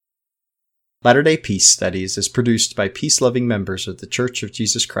Latter-day Peace Studies is produced by peace-loving members of The Church of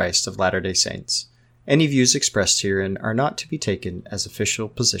Jesus Christ of Latter-day Saints. Any views expressed herein are not to be taken as official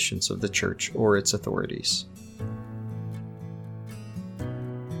positions of the Church or its authorities.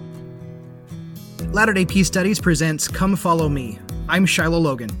 Latter-day Peace Studies presents Come Follow Me. I'm Shiloh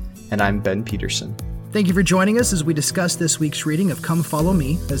Logan. And I'm Ben Peterson. Thank you for joining us as we discuss this week's reading of Come Follow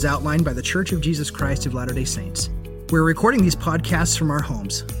Me, as outlined by The Church of Jesus Christ of Latter-day Saints. We're recording these podcasts from our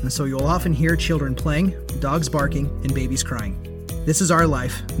homes, and so you'll often hear children playing, dogs barking, and babies crying. This is our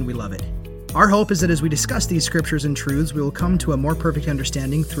life, and we love it. Our hope is that as we discuss these scriptures and truths, we will come to a more perfect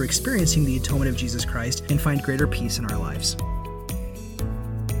understanding through experiencing the atonement of Jesus Christ and find greater peace in our lives.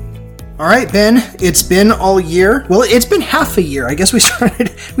 All right, Ben, it's been all year. Well, it's been half a year. I guess we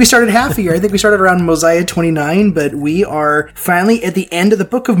started half a year. I think we started around Mosiah 29, but we are finally at the end of the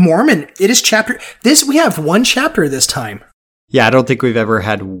Book of Mormon. It is we have one chapter this time. Yeah, I don't think we've ever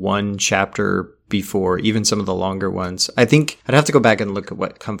had one chapter before, even some of the longer ones. I think I'd have to go back and look at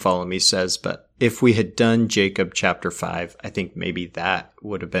what Come Follow Me says, but if we had done Jacob chapter 5, I think maybe that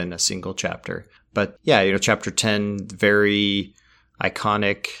would have been a single chapter. But yeah, chapter 10, very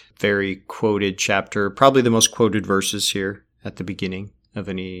iconic, very quoted chapter, probably the most quoted verses here at the beginning of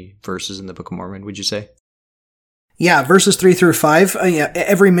any verses in the Book of Mormon, would you say? Yeah, verses 3 through 5.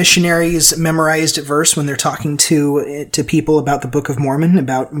 Every missionary's memorized verse when they're talking to people about the Book of Mormon,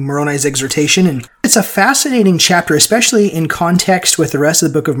 about Moroni's exhortation. And it's a fascinating chapter, especially in context with the rest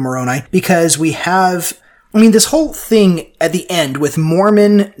of the Book of Moroni, because we have, this whole thing at the end with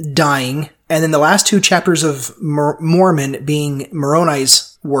Mormon dying, and then the last two chapters of Mormon being Moroni's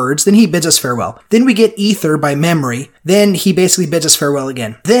words. Then he bids us farewell. Then we get Ether by memory. Then he basically bids us farewell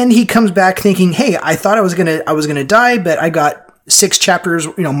again. Then he comes back thinking, hey, I thought I was gonna die, but I got 6 chapters,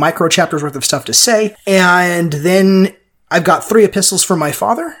 micro chapters worth of stuff to say. And then I've got 3 epistles from my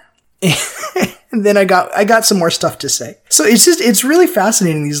father. And then I got some more stuff to say. So it's really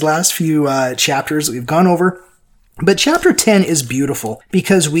fascinating, these last few chapters that we've gone over. But chapter 10 is beautiful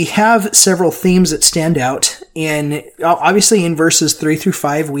because we have several themes that stand out. And obviously in verses 3 through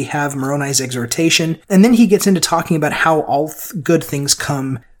 5, we have Moroni's exhortation. And then he gets into talking about how all good things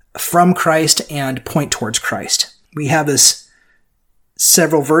come from Christ and point towards Christ. We have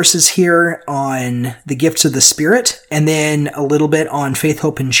several verses here on the gifts of the Spirit, and then a little bit on faith,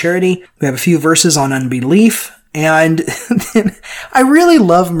 hope, and charity. We have a few verses on unbelief. And then I really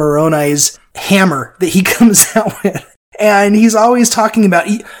love Moroni's hammer that he comes out with. And he's always talking about,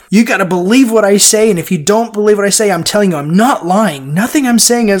 you got to believe what I say. And if you don't believe what I say, I'm telling you, I'm not lying. Nothing I'm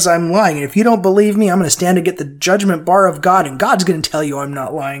saying is I'm lying. And if you don't believe me, I'm going to stand to get the judgment bar of God. And God's going to tell you I'm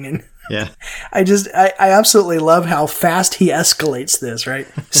not lying. And yeah, I absolutely love how fast he escalates this, right?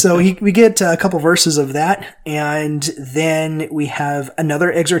 So we get a couple verses of that. And then we have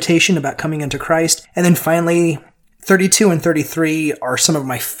another exhortation about coming unto Christ. And then finally, 32 and 33 are some of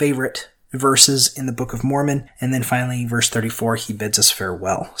my favorite verses in the Book of Mormon. And then finally, verse 34, he bids us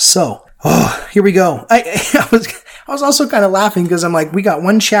farewell. So, here we go. I was also kind of laughing because I'm like, we got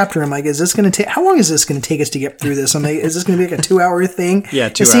one chapter. I'm like, how long is this going to take us to get through this? I'm like, is this going to be like a 2-hour thing? Yeah,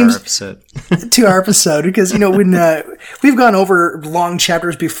 2-hour episode. 2-hour episode. Because, when we've gone over long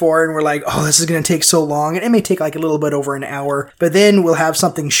chapters before and we're like, this is going to take so long. And it may take like a little bit over an hour, but then we'll have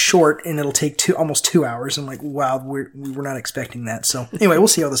something short and it'll take almost 2 hours. I'm like, wow, we're not expecting that. So anyway, we'll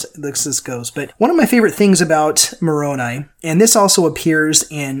see how this goes. But one of my favorite things about Moroni, and this also appears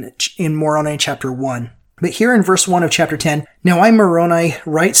in Moroni chapter 1. But here in verse 1 of chapter 10, now I, Moroni,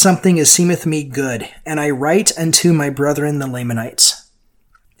 write something as seemeth me good, and I write unto my brethren the Lamanites.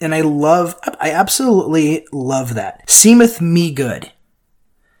 And I absolutely love that. Seemeth me good.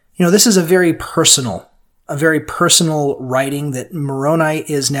 This is a very personal writing that Moroni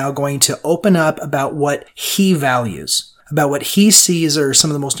is now going to open up about what he values, about what he sees are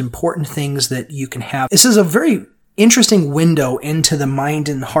some of the most important things that you can have. This is a very interesting window into the mind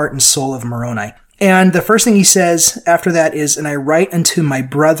and heart and soul of Moroni. And the first thing he says after that is, and I write unto my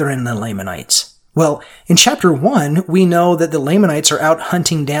brethren the Lamanites. Well, in chapter 1, we know that the Lamanites are out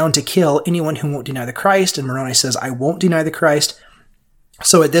hunting down to kill anyone who won't deny the Christ, and Moroni says, I won't deny the Christ.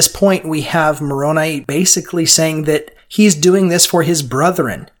 So at this point, we have Moroni basically saying that he's doing this for his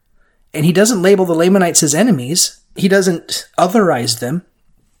brethren. And he doesn't label the Lamanites as enemies. He doesn't otherize them.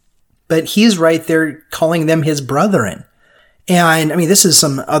 But he's right there calling them his brethren. And this is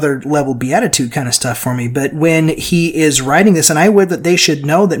some other level beatitude kind of stuff for me. But when he is writing this, and I would that they should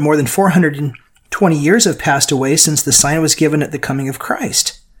know that more than 420 years have passed away since the sign was given at the coming of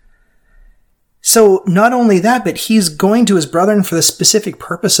Christ. So not only that, but he's going to his brethren for the specific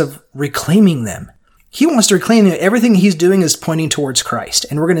purpose of reclaiming them. He wants to reclaim that everything he's doing is pointing towards Christ.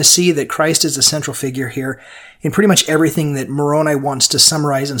 And we're going to see that Christ is the central figure here in pretty much everything that Moroni wants to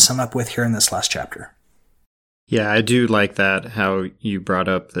summarize and sum up with here in this last chapter. Yeah, I do like that, how you brought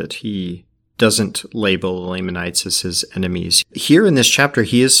up that he doesn't label the Lamanites as his enemies. Here in this chapter,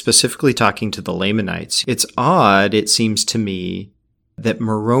 he is specifically talking to the Lamanites. It's odd, it seems to me, that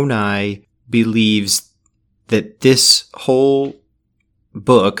Moroni believes that this whole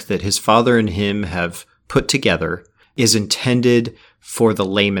book that his father and him have put together is intended for the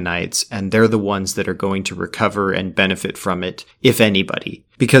Lamanites, and they're the ones that are going to recover and benefit from it, if anybody.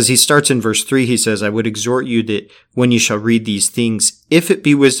 Because he starts in verse 3, he says, I would exhort you that when you shall read these things, if it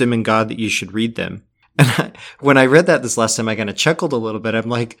be wisdom in God, that you should read them. And when I read that this last time, I kind of chuckled a little bit. I'm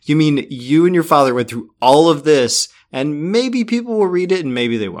like, you mean you and your father went through all of this, and maybe people will read it and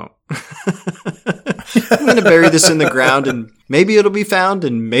maybe they won't. I'm going to bury this in the ground and maybe it'll be found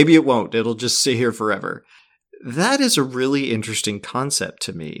and maybe it won't. It'll just sit here forever. That is a really interesting concept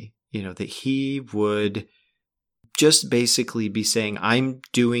to me, that he would just basically be saying, I'm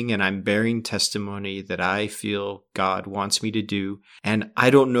doing and I'm bearing testimony that I feel God wants me to do. And I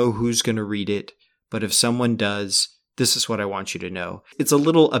don't know who's going to read it, but if someone does, this is what I want you to know. It's a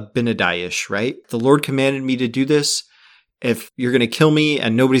little Abinadi-ish, right? The Lord commanded me to do this. If you're going to kill me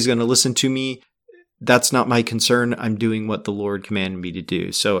and nobody's going to listen to me, that's not my concern. I'm doing what the Lord commanded me to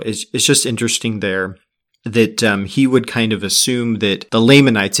do. So it's just interesting there that he would kind of assume that the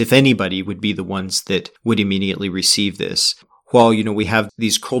Lamanites, if anybody, would be the ones that would immediately receive this. While, we have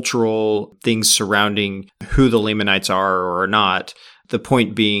these cultural things surrounding who the Lamanites are or are not, the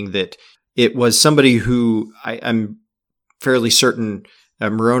point being that it was somebody who I'm fairly certain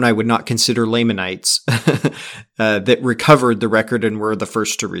Moroni would not consider Lamanites that recovered the record and were the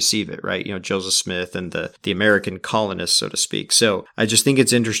first to receive it, right? Joseph Smith and the American colonists, so to speak. So I just think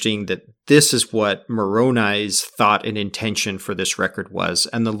it's interesting that this is what Moroni's thought and intention for this record was.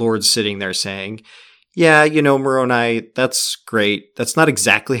 And the Lord's sitting there saying, yeah, Moroni, that's great. That's not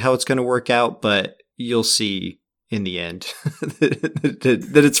exactly how it's going to work out, but you'll see in the end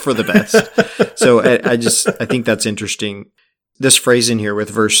that it's for the best. So I think that's interesting. This phrase in here with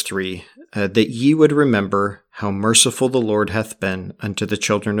verse 3, that ye would remember how merciful the Lord hath been unto the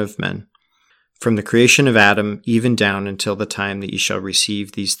children of men, from the creation of Adam even down until the time that ye shall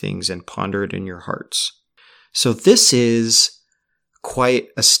receive these things and ponder it in your hearts. So this is quite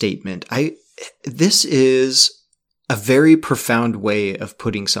a statement. This is a very profound way of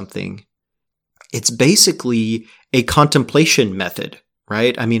putting something. It's basically a contemplation method.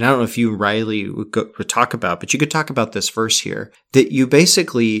 Right? I mean, I don't know if you and Riley would talk about, but you could talk about this verse here, that you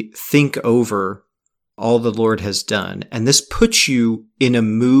basically think over all the Lord has done. And this puts you in a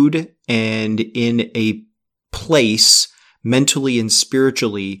mood and in a place mentally and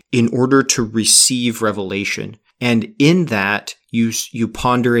spiritually in order to receive revelation. And in that, you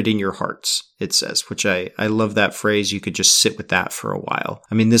ponder it in your hearts, it says, which I love that phrase. You could just sit with that for a while.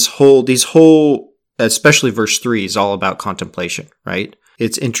 I mean, these whole, especially verse 3 is all about contemplation, right?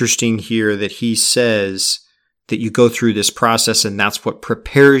 It's interesting here that he says that you go through this process and that's what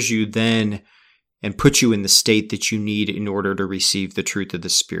prepares you then and puts you in the state that you need in order to receive the truth of the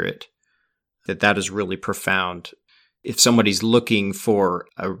Spirit. That is really profound. If somebody's looking for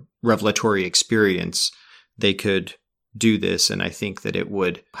a revelatory experience, they could do this, and I think that it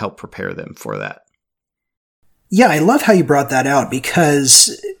would help prepare them for that. Yeah, I love how you brought that out,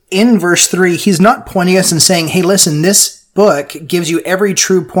 because in verse 3, he's not pointing us and saying, hey, listen, this book gives you every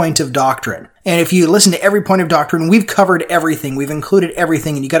true point of doctrine. And if you listen to every point of doctrine, we've covered everything. We've included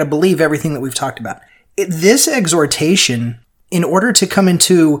everything, and you got to believe everything that we've talked about. This exhortation, in order to come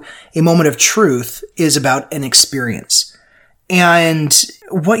into a moment of truth, is about an experience. And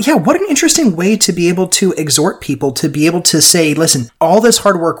what an interesting way to be able to exhort people, to be able to say, listen, all this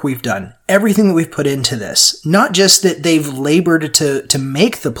hard work we've done, everything that we've put into this, not just that they've labored to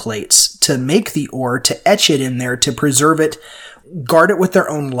make the plates, to make the ore, to etch it in there, to preserve it, guard it with their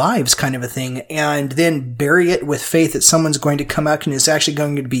own lives kind of a thing, and then bury it with faith that someone's going to come out and it's actually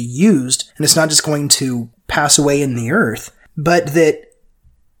going to be used, and it's not just going to pass away in the earth, but that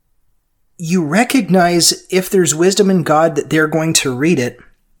you recognize, if there's wisdom in God, that they're going to read it,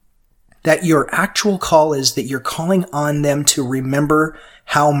 that your actual call is that you're calling on them to remember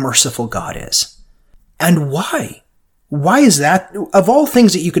how merciful God is. And why? Why is that? Of all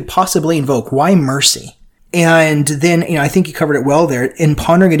things that you could possibly invoke, why mercy? And then, I think you covered it well there in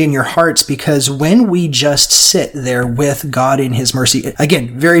pondering it in your hearts, because when we just sit there with God in his mercy,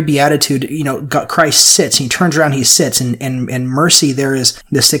 again, very beatitude, God, Christ sits, he turns around, he sits, and mercy, there is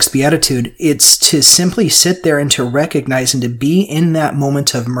the sixth beatitude. It's to simply sit there and to recognize and to be in that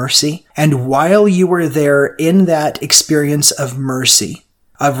moment of mercy. And while you were there in that experience of mercy,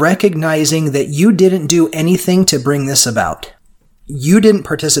 of recognizing that you didn't do anything to bring this about, you didn't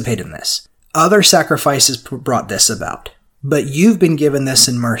participate in this. Other sacrifices brought this about, but you've been given this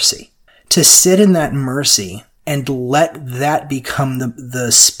in mercy. To sit in that mercy and let that become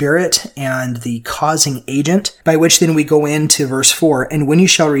the spirit and the causing agent, by which then we go into verse 4. And when you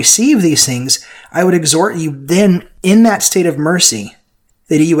shall receive these things, I would exhort you then in that state of mercy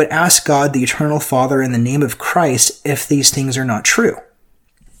that you would ask God, the eternal Father, in the name of Christ, if these things are not true.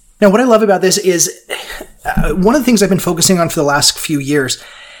 Now, what I love about this is one of the things I've been focusing on for the last few years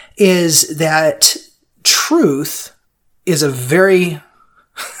is that truth is a very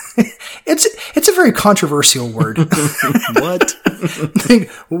it's a very controversial word. What?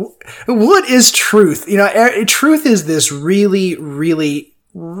 What is truth? Truth is this really, really,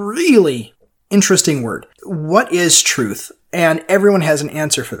 really interesting word. What is truth? And everyone has an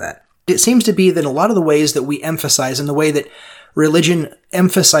answer for that. It seems to be that a lot of the ways that we emphasize and the way that religion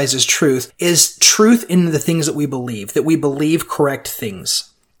emphasizes truth is truth in the things that we believe correct things.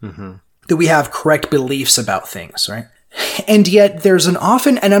 Mm-hmm. That we have correct beliefs about things, right? And yet there's an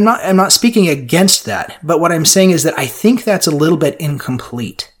often, and I'm not speaking against that, but what I'm saying is that I think that's a little bit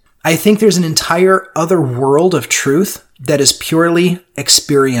incomplete. I think there's an entire other world of truth that is purely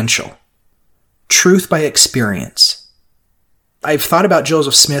experiential. Truth by experience. I've thought about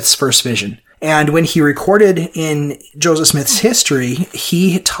Joseph Smith's first vision. And when he recorded in Joseph Smith's history,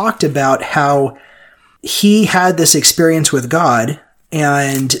 he talked about how he had this experience with God,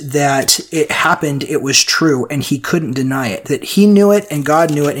 and that it happened, it was true, and he couldn't deny it. That he knew it, and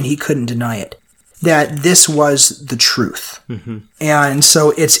God knew it, and he couldn't deny it. That this was the truth. Mm-hmm. And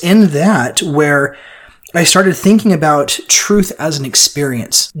so it's in that where I started thinking about truth as an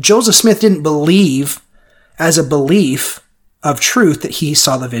experience. Joseph Smith didn't believe as a belief of truth that he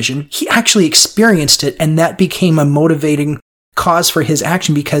saw the vision. He actually experienced it, and that became a motivating cause for his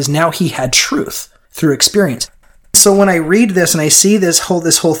action, because now he had truth through experience. So when I read this and I see this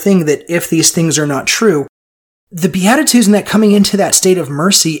whole thing that if these things are not true, the Beatitudes and that coming into that state of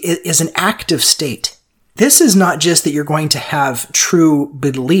mercy is an active state. This is not just that you're going to have true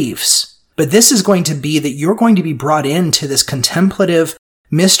beliefs, but this is going to be that you're going to be brought into this contemplative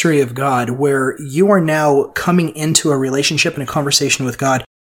mystery of God, where you are now coming into a relationship and a conversation with God.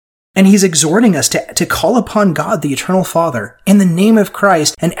 And he's exhorting us to call upon God, the eternal Father, in the name of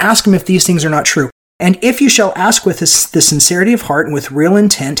Christ, and ask him if these things are not true. And if you shall ask with the sincerity of heart and with real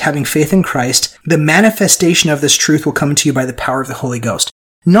intent, having faith in Christ, the manifestation of this truth will come to you by the power of the Holy Ghost.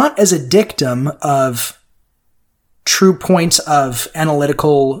 Not as a dictum of true points of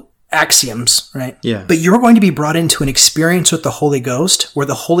analytical axioms, right? Yeah. But you're going to be brought into an experience with the Holy Ghost, where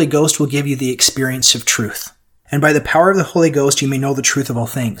the Holy Ghost will give you the experience of truth. And by the power of the Holy Ghost, you may know the truth of all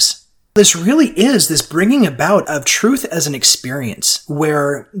things. This really is this bringing about of truth as an experience,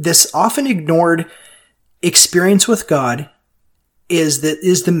 where this often ignored experience with God is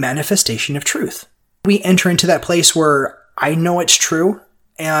the manifestation of truth. We enter into that place where I know it's true,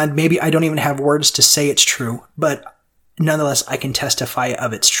 and maybe I don't even have words to say it's true, but nonetheless, I can testify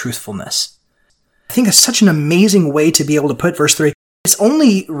of its truthfulness. I think that's such an amazing way to be able to put verse 3. It's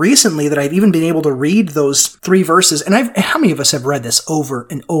only recently that I've even been able to read those 3 verses, and how many of us have read this over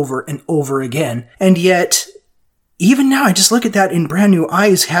and over and over again? And yet, even now, I just look at that in brand new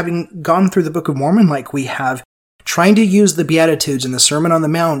eyes, having gone through the Book of Mormon like we have, trying to use the Beatitudes and the Sermon on the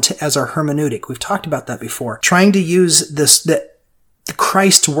Mount as our hermeneutic. We've talked about that before. Trying to use the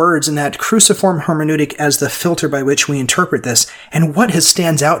Christ's words and that cruciform hermeneutic as the filter by which we interpret this. And what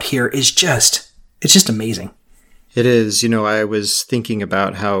stands out here is it's just amazing. It is. I was thinking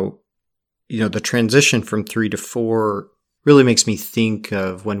about how, the transition from 3 to 4 really makes me think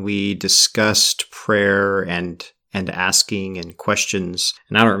of when we discussed prayer and asking and questions.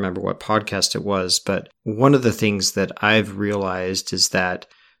 And I don't remember what podcast it was, but one of the things that I've realized is that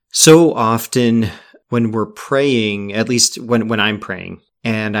so often when we're praying, at least when I'm praying,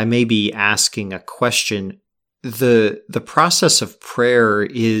 and I may be asking a question, the process of prayer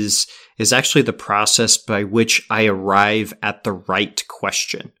is actually the process by which I arrive at the right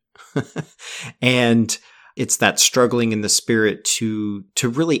question. And it's that struggling in the spirit to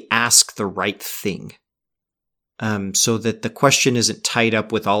really ask the right thing. So that the question isn't tied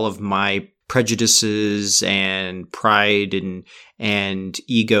up with all of my prejudices and pride and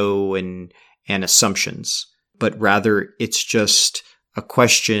ego and and assumptions, but rather it's just a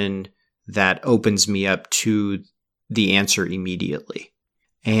question that opens me up to the answer immediately.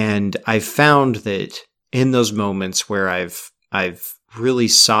 And I've found that in those moments where I've really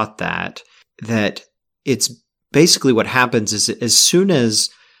sought that it's basically what happens is as soon as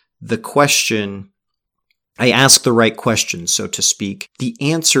I ask the right question, so to speak, the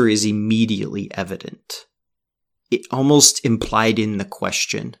answer is immediately evident. It almost implied in the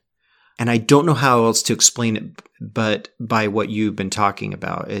question. And I don't know how else to explain it, but by what you've been talking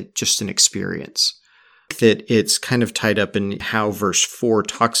about, just an experience. That it's kind of tied up in how verse 4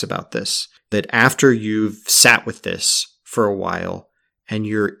 talks about this, that after you've sat with this for a while and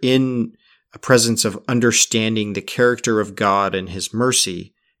you're in a presence of understanding the character of God and his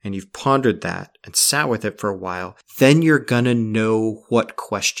mercy, and you've pondered that and sat with it for a while, then you're going to know what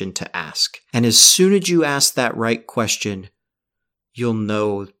question to ask. And as soon as you ask that right question, you'll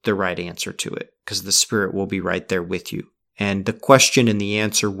know the right answer to it because the Spirit will be right there with you. And the question and the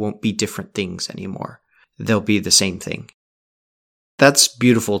answer won't be different things anymore. They'll be the same thing. That's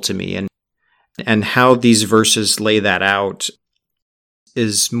beautiful to me. And how these verses lay that out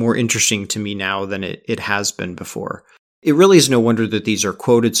is more interesting to me now than it has been before. It really is no wonder that these are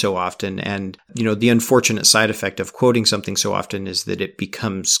quoted so often. And, the unfortunate side effect of quoting something so often is that it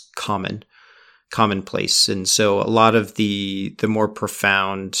becomes commonplace. And so a lot of the more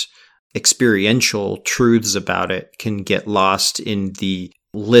profound experiential truths about it can get lost in the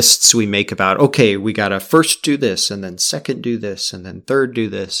lists we make about, okay, we got to first do this and then second do this and then third do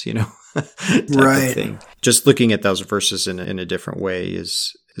this, type right. of thing. Just looking at those verses in a different way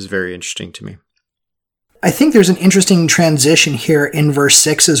is very interesting to me. I think there's an interesting transition here in verse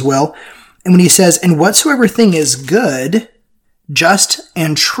 6 as well. And when he says, "And whatsoever thing is good, just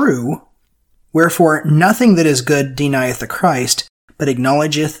and true, wherefore nothing that is good denieth the Christ, but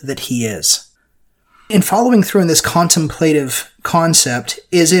acknowledgeth that he is." And following through in this contemplative concept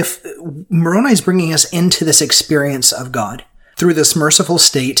is if Moroni is bringing us into this experience of God through this merciful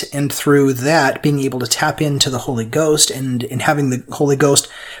state, and through that being able to tap into the Holy Ghost and having the Holy Ghost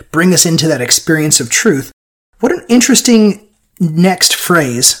bring us into that experience of truth. What an interesting next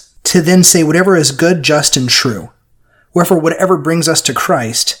phrase to then say whatever is good, just, and true. Wherefore whatever brings us to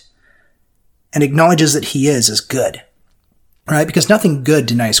Christ and acknowledges that he is good. Right? Because nothing good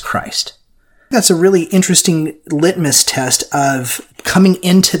denies Christ. That's a really interesting litmus test of coming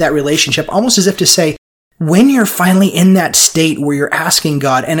into that relationship, almost as if to say, when you're finally in that state where you're asking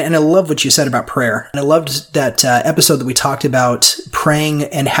God, and I love what you said about prayer, and I loved that episode that we talked about praying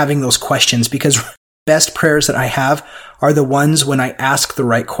and having those questions, because best prayers that I have are the ones when I ask the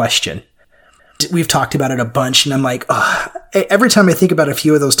right question. We've talked about it a bunch, and I'm like, every time I think about a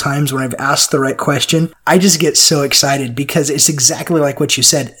few of those times when I've asked the right question, I just get so excited because it's exactly like what you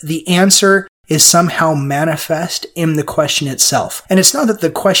said. The answer is somehow manifest in the question itself. And it's not that the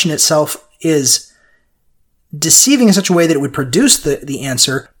question itself is deceiving in such a way that it would produce the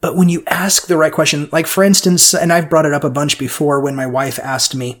answer, but when you ask the right question, like for instance, and I've brought it up a bunch before when my wife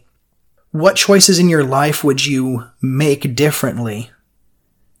asked me, what choices in your life would you make differently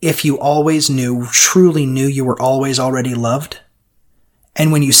if you truly knew you were always already loved?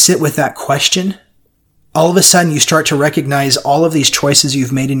 And when you sit with that question, all of a sudden you start to recognize all of these choices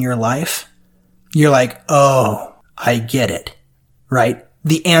you've made in your life. You're like, oh, I get it, right?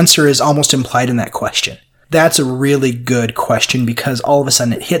 The answer is almost implied in that question. That's a really good question because all of a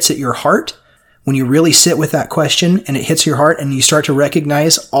sudden it hits at your heart. When you really sit with that question and it hits your heart and you start to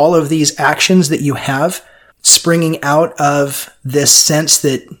recognize all of these actions that you have springing out of this sense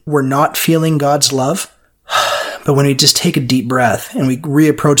that we're not feeling God's love. But when we just take a deep breath and we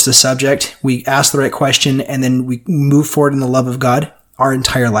reapproach the subject, we ask the right question, and then we move forward in the love of God, our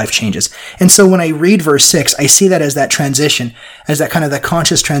entire life changes. And so when I read verse 6, I see that as that transition, as that kind of the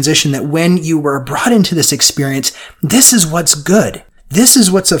conscious transition that when you were brought into this experience, this is what's good. This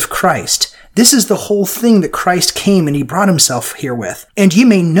is what's of Christ. This is the whole thing that Christ came and he brought himself here with. And you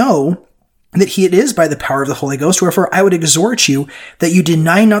may know that it is by the power of the Holy Ghost, wherefore I would exhort you that you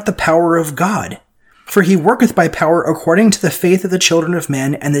deny not the power of God. For he worketh by power according to the faith of the children of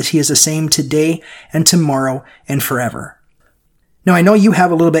men, and that he is the same today and tomorrow and forever. Now, I know you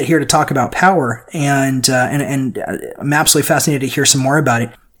have a little bit here to talk about power, and I'm absolutely fascinated to hear some more about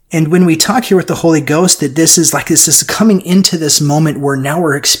it. And when we talk here with the Holy Ghost, that this is coming into this moment where now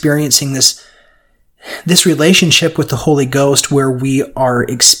we're experiencing this relationship with the Holy Ghost, where we are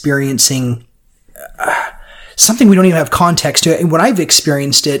experiencing something we don't even have context to. And when I've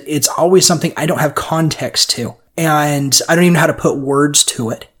experienced it, it's always something I don't have context to, and I don't even know how to put words to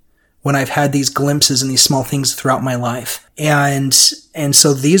it. when I've had these glimpses and these small things throughout my life. And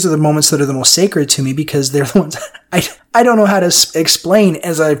so these are the moments that are the most sacred to me, because they're the ones I don't know how to explain.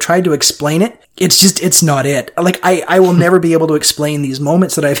 As I've tried to explain it, it's not it. Like, I will never be able to explain these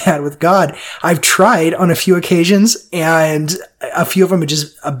moments that I've had with God. I've tried on a few occasions, and a few of them are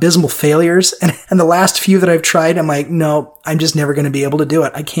just abysmal failures. And the last few that I've tried, I'm like, no, I'm just never going to be able to do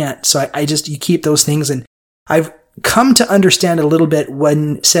it. I can't. So you keep those things. And I've come to understand a little bit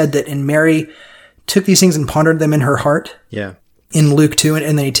when said that, and Mary took these things and pondered them in her heart. Yeah. In Luke 2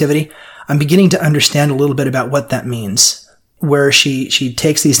 and the Nativity, I'm beginning to understand a little bit about what that means, where she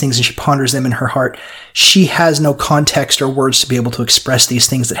takes these things and she ponders them in her heart. She has no context or words to be able to express these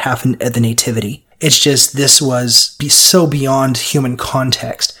things that happened at the Nativity. It's just, this was so beyond human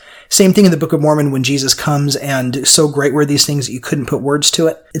context. Same thing in the Book of Mormon when Jesus comes, and so great were these things that you couldn't put words to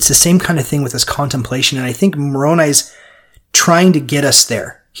it. It's the same kind of thing with this contemplation. And I think Moroni's trying to get us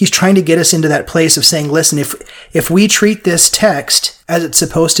there. He's trying to get us into that place of saying, listen, if we treat this text as it's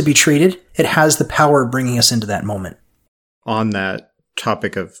supposed to be treated, it has the power of bringing us into that moment. On that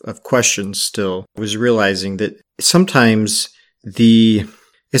topic of questions still, I was realizing that sometimes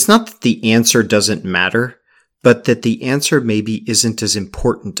it's not that the answer doesn't matter, but that the answer maybe isn't as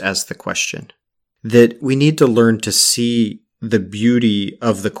important as the question. That we need to learn to see the beauty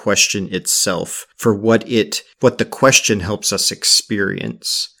of the question itself for what the question helps us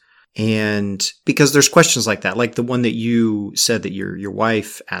experience. And because there's questions like that, like the one that you said that your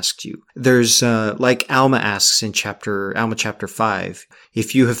wife asked you. There's like Alma asks in Alma chapter 5,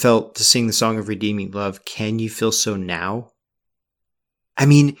 if you have felt to sing the song of redeeming love, can you feel so now? I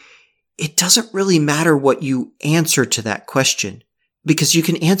mean, it doesn't really matter what you answer to that question, because you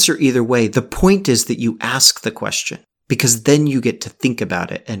can answer either way. The point is that you ask the question, because then you get to think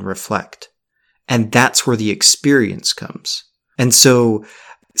about it and reflect. And that's where the experience comes. And so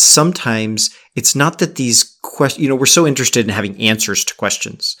sometimes it's not that these questions, we're so interested in having answers to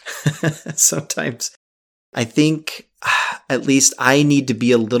questions. Sometimes I think at least I need to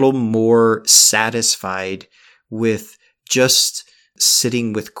be a little more satisfied with just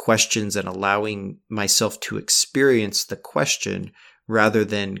sitting with questions and allowing myself to experience the question rather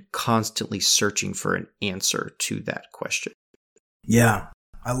than constantly searching for an answer to that question. Yeah,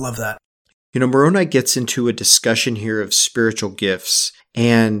 I love that. Moroni gets into a discussion here of spiritual gifts,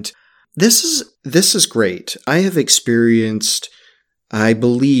 and this is great. I have experienced, I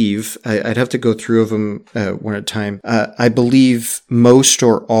believe, I'd have to go through of them one at a time. I believe most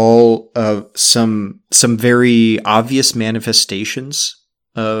or all of some very obvious manifestations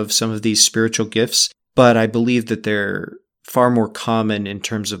of some of these spiritual gifts, but I believe that they're far more common in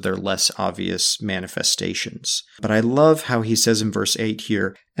terms of their less obvious manifestations. But I love how he says in verse 8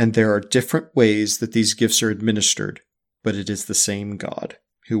 here, and there are different ways that these gifts are administered, but it is the same God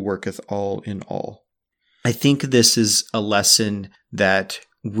who worketh all in all. I think this is a lesson that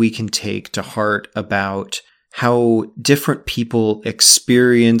we can take to heart about how different people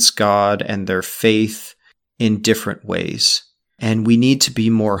experience God and their faith in different ways. And we need to be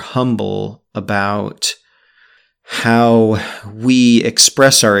more humble about how we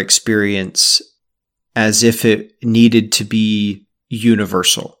express our experience as if it needed to be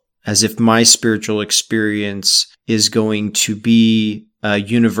universal, as if my spiritual experience is going to be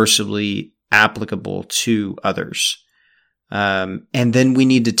universally applicable to others. And then we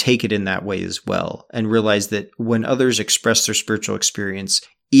need to take it in that way as well and realize that when others express their spiritual experience,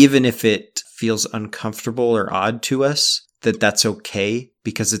 even if it feels uncomfortable or odd to us, that's okay,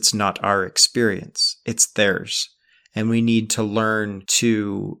 because it's not our experience, it's theirs. And we need to learn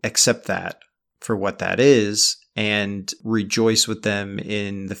to accept that for what that is and rejoice with them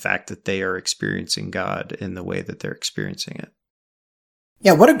in the fact that they are experiencing God in the way that they're experiencing it.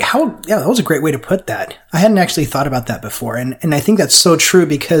 Yeah, that was a great way to put that. I hadn't actually thought about that before. And I think that's so true,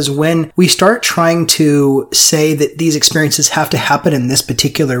 because when we start trying to say that these experiences have to happen in this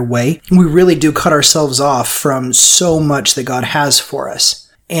particular way, we really do cut ourselves off from so much that God has for us.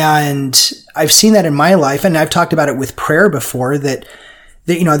 And I've seen that in my life, and I've talked about it with prayer before, that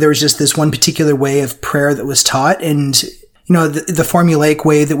there was just this one particular way of prayer that was taught, and the formulaic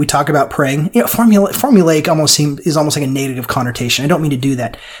way that we talk about praying. Formulaic is almost like a negative connotation. I don't mean to do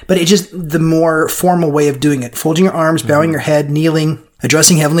that, but it's just the more formal way of doing it. Folding your arms, bowing your head, kneeling,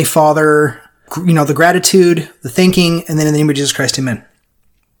 addressing Heavenly Father, the gratitude, the thanking, and then in the name of Jesus Christ, amen.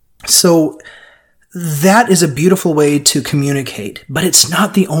 So that is a beautiful way to communicate, but it's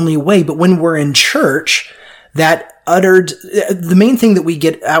not the only way. But when we're in church, the main thing that we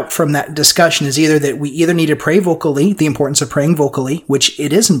get out from that discussion is either that we either need to pray vocally, the importance of praying vocally, which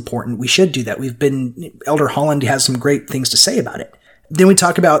it is important. We should do that. Elder Holland has some great things to say about it. Then we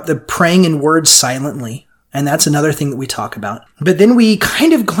talk about the praying in words silently. And that's another thing that we talk about. But then we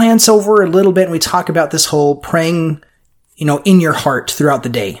kind of glance over a little bit and we talk about this whole praying, in your heart throughout the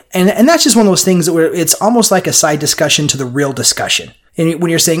day. And that's just one of those things that it's almost like a side discussion to the real discussion. And when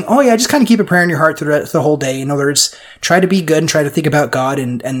you're saying, oh yeah, just kind of keep a prayer in your heart throughout the whole day. In other words, try to be good and try to think about God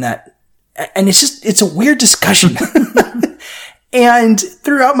and that. And it's a weird discussion. And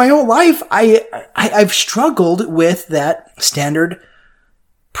throughout my whole life, I've struggled with that standard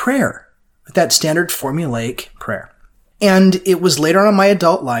prayer. That standard formulaic prayer. And it was later on in my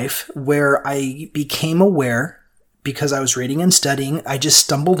adult life where I became aware, because I was reading and studying, I just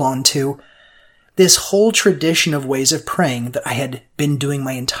stumbled onto this whole tradition of ways of praying that I had been doing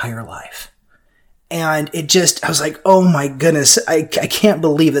my entire life. And I was like, oh my goodness, I can't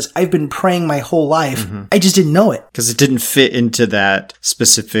believe this. I've been praying my whole life. Mm-hmm. I just didn't know it. Because it didn't fit into that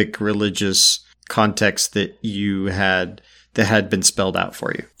specific religious context that had been spelled out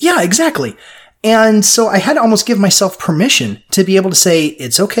for you. Yeah, exactly. And so I had to almost give myself permission to be able to say,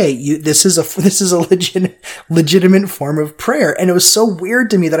 it's okay. This is a legitimate form of prayer. And it was so weird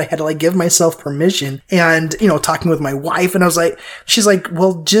to me that I had to give myself permission and, talking with my wife. And she's like,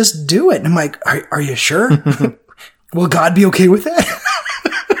 well, just do it. And I'm like, are you sure? Will God be okay with that?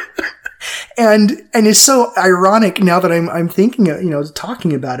 And it's so ironic now that I'm thinking,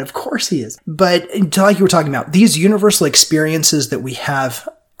 talking about it. Of course he is. But like you were talking about, these universal experiences that we have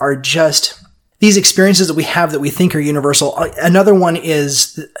are just these experiences that we have that we think are universal. Another one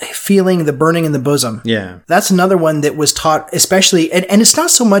is feeling the burning in the bosom. Yeah. That's another one that was taught, especially, and it's not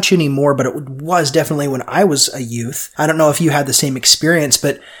so much anymore, but it was definitely when I was a youth. I don't know if you had the same experience,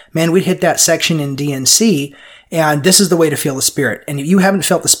 but man, we'd hit that section in DNC, and this is the way to feel the Spirit. And you haven't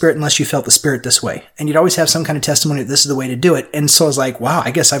felt the Spirit unless you felt the Spirit this way. And you'd always have some kind of testimony that this is the way to do it. And so I was like, wow,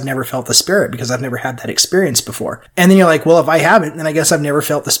 I guess I've never felt the Spirit because I've never had that experience before. And then you're like, well, if I haven't, then I guess I've never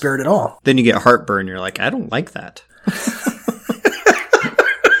felt the Spirit at all. Then you get heartburn. You're like, I don't like that.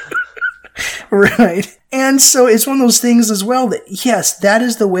 Right. And so it's one of those things as well that, yes, that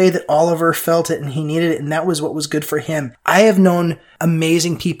is the way that Oliver felt it and he needed it. And that was what was good for him. I have known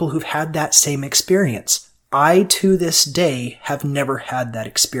amazing people who've had that same experience. I, to this day, have never had that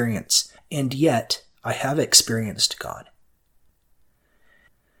experience, and yet I have experienced God.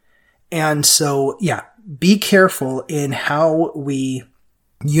 And so, yeah, be careful in how we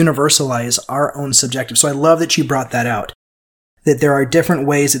universalize our own subjective. So I love that you brought that out, that there are different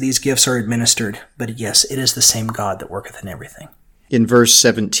ways that these gifts are administered, but yes, it is the same God that worketh in everything. In verse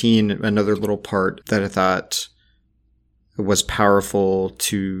 17, another little part that I thought was powerful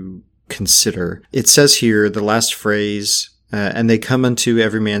to consider. It says here, the last phrase, and they come unto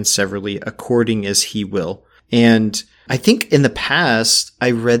every man severally according as he will. And I think in the past,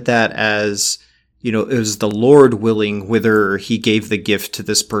 I read that as, it was the Lord willing whether he gave the gift to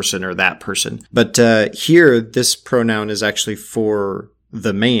this person or that person. But here, this pronoun is actually for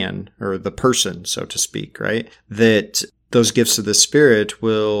the man or the person, so to speak, right? That those gifts of the Spirit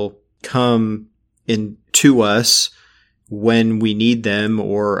will come into us when we need them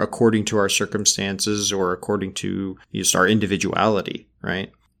or according to our circumstances or according to just our individuality,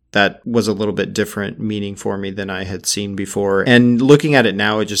 right? That was a little bit different meaning for me than I had seen before. And looking at it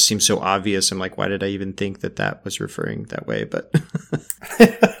now, it just seems so obvious. I'm like, why did I even think that was referring that way? But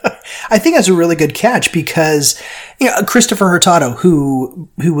I think that's a really good catch because, Christopher Hurtado, who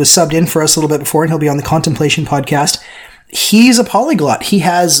was subbed in for us a little bit before, and he'll be on the Contemplation podcast, he's a polyglot. He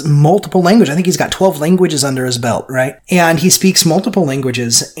has multiple languages. I think he's got 12 languages under his belt, right? And he speaks multiple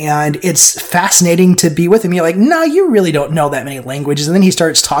languages. And it's fascinating to be with him. You're like, no, you really don't know that many languages. And then he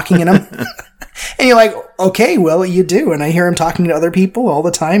starts talking in them. And you're like, okay, well, you do. And I hear him talking to other people all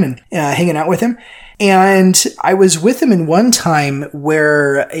the time and hanging out with him. And I was with him in one time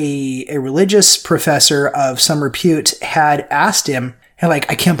where a religious professor of some repute had asked him, I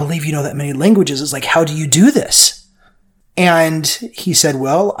can't believe you know that many languages. It's like, how do you do this? And he said,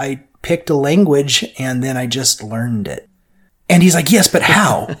 well, I picked a language and then I just learned it. And he's like, yes, but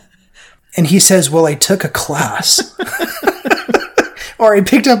how? And he says, well, I took a class or I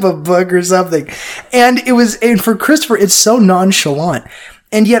picked up a book or something. And for Christopher, it's so nonchalant.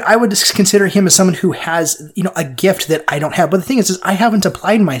 And yet I would consider him as someone who has, a gift that I don't have. But the thing is I haven't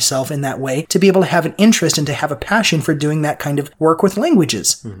applied myself in that way to be able to have an interest and to have a passion for doing that kind of work with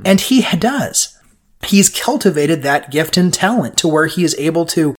languages. Mm-hmm. And he does. He's cultivated that gift and talent to where he is able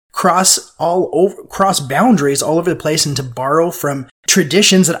to cross boundaries all over the place and to borrow from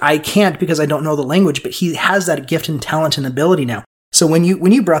traditions that I can't because I don't know the language, but he has that gift and talent and ability now. So when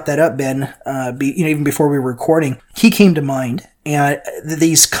you brought that up, Ben, even before we were recording, he came to mind. And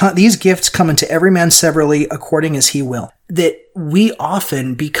these gifts come into every man severally according as he will. That we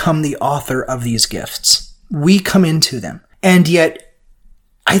often become the author of these gifts. We come into them. And yet,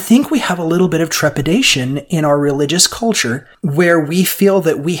 I think we have a little bit of trepidation in our religious culture where we feel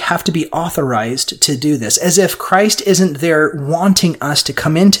that we have to be authorized to do this, as if Christ isn't there wanting us to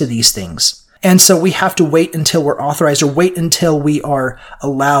come into these things. And so we have to wait until we're authorized or wait until we are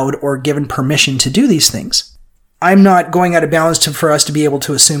allowed or given permission to do these things. I'm not going out of bounds for us to be able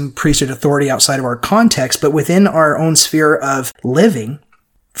to assume priesthood authority outside of our context, but within our own sphere of living,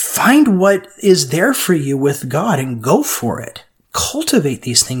 find what is there for you with God and go for it. Cultivate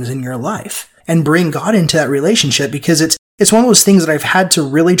these things in your life and bring God into that relationship, because it's one of those things that I've had to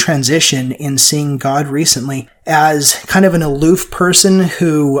really transition in seeing God recently as kind of an aloof person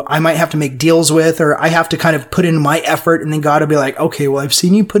who I might have to make deals with, or I have to kind of put in my effort, and then God will be like, okay, well, I've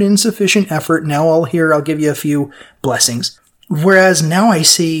seen you put in sufficient effort. Now I'll give you a few blessings. Whereas now I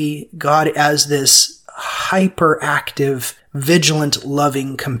see God as this hyperactive, vigilant,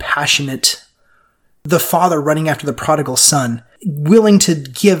 loving, compassionate, the father running after the prodigal son, willing to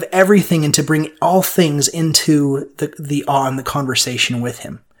give everything and to bring all things into the awe and the conversation with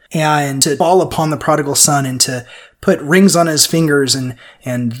him, and to fall upon the prodigal son and to put rings on his fingers and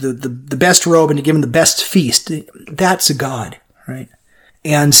the best robe and to give him the best feast. That's God, right?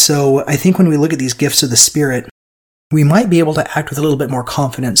 And so I think when we look at these gifts of the Spirit, we might be able to act with a little bit more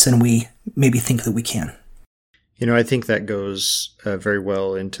confidence than we maybe think that we can. I think that goes very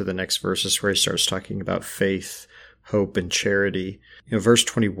well into the next verses where he starts talking about faith, hope, and charity. Verse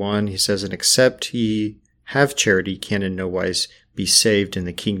 21, he says, "And except ye have charity, can in no wise be saved in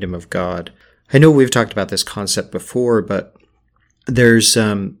the kingdom of God." I know we've talked about this concept before, but there's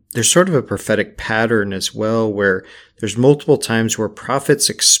sort of a prophetic pattern as well, where there's multiple times where prophets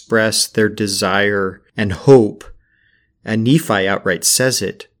express their desire and hope, and Nephi outright says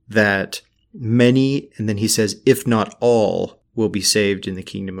it, that many, and then he says, if not all, will be saved in the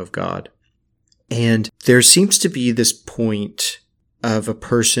kingdom of God. And there seems to be this point of a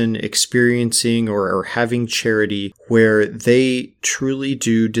person experiencing or having charity where they truly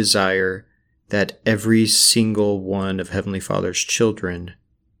do desire that every single one of Heavenly Father's children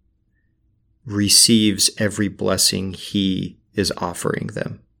receives every blessing he is offering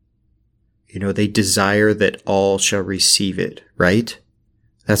them. They desire that all shall receive it, right?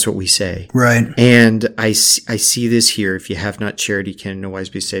 That's what we say. Right. And I see this here. If you have not charity, can in no wise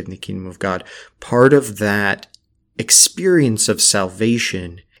be saved in the kingdom of God. Part of that experience of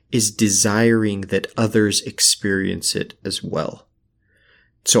salvation is desiring that others experience it as well.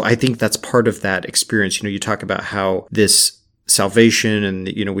 So I think that's part of that experience. You talk about how this salvation and,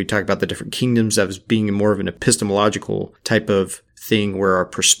 we talk about the different kingdoms as being more of an epistemological type of thing where our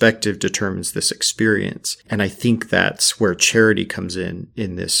perspective determines this experience. And I think that's where charity comes in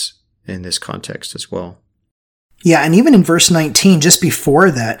this context as well. Yeah, and even in verse 19, just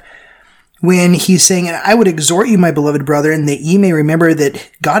before that, when he's saying, "And I would exhort you, my beloved brethren, that ye may remember that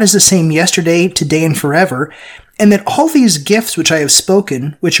God is the same yesterday, today, and forever, and that all these gifts which I have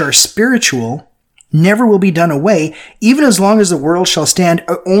spoken, which are spiritual, never will be done away, even as long as the world shall stand,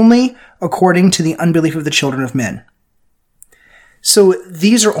 only according to the unbelief of the children of men." So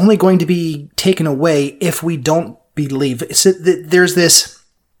these are only going to be taken away if we don't believe. So there's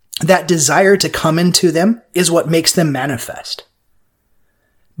that desire to come into them is what makes them manifest.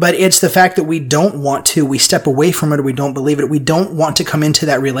 But it's the fact that we don't want to, we step away from it, or we don't believe it, we don't want to come into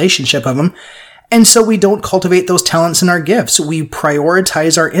that relationship of them. And so we don't cultivate those talents and our gifts. We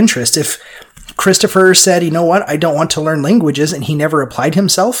prioritize our interest. If Christopher said, "You know what, I don't want to learn languages," and he never applied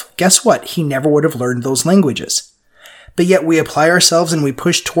himself, guess what? He never would have learned those languages. But yet we apply ourselves and we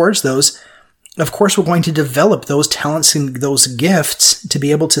push towards those. Of course, we're going to develop those talents and those gifts to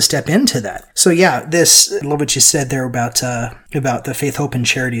be able to step into that. So yeah, I love what you said there about the faith, hope, and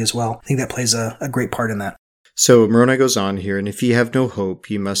charity as well. I think that plays a great part in that. So Moroni goes on here, "And if ye have no hope,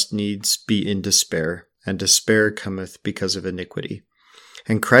 ye must needs be in despair, and despair cometh because of iniquity.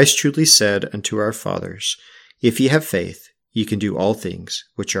 And Christ truly said unto our fathers, If ye have faith, ye can do all things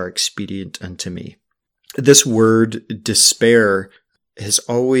which are expedient unto me." This word despair has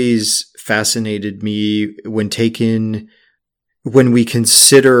always fascinated me when we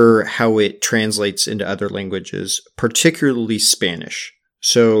consider how it translates into other languages, particularly Spanish.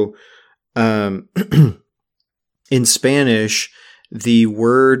 So, in Spanish, the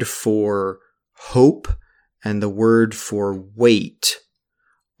word for hope and the word for wait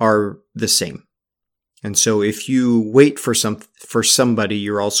are the same. And so if you wait for somebody,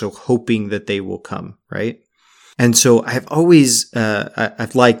 you're also hoping that they will come, right? And so I've always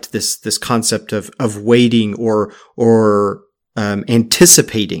I've liked this concept of waiting or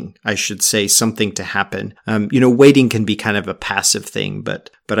anticipating, I should say, something to happen. Waiting can be kind of a passive thing, but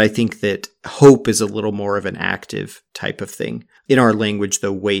I think that hope is a little more of an active type of thing. In our language,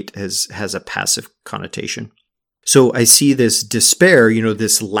 though, wait has a passive connotation. So I see this despair,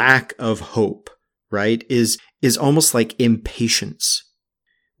 this lack of hope, right, is almost like impatience.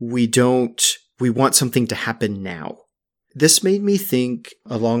 We want something to happen now. This made me think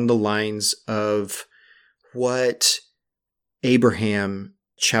along the lines of what Abraham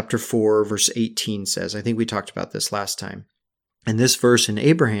chapter 4, verse 18 says. I think we talked about this last time. And this verse in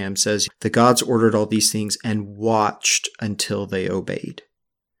Abraham says, the gods ordered all these things and watched until they obeyed.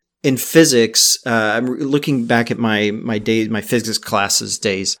 In physics, I'm looking back at my physics classes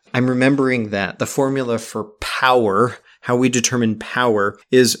days. I'm remembering that the formula for power, how we determine power,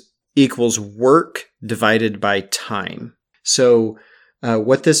 is equals work divided by time. So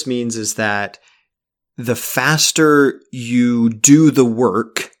what this means is that the faster you do the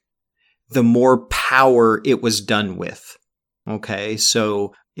work, the more power it was done with. Okay,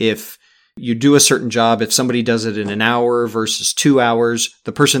 so if you do a certain job, if somebody does it in an hour versus 2 hours,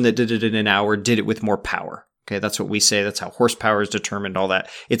 the person that did it in an hour did it with more power. Okay, that's what we say. That's how horsepower is determined, all that.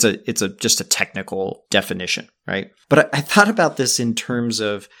 It's just a technical definition, right? But I thought about this in terms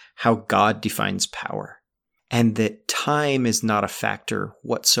of how God defines power, and that time is not a factor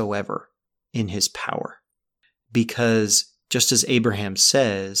whatsoever in his power. Because just as Abraham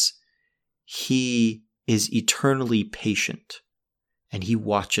says, he is eternally patient and he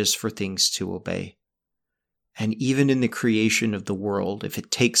watches for things to obey. And even in the creation of the world, if it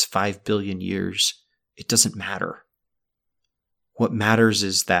takes 5 billion years, it doesn't matter. What matters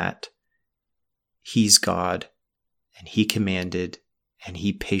is that he's God and he commanded and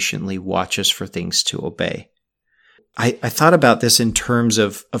he patiently watches for things to obey. I thought about this in terms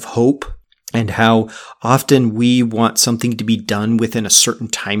of hope and how often we want something to be done within a certain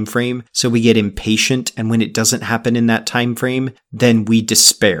time frame, so we get impatient, and when it doesn't happen in that time frame, then we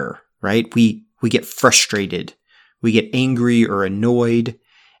despair, right? We get frustrated, we get angry or annoyed,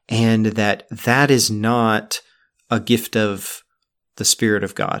 and that is not a gift of the Spirit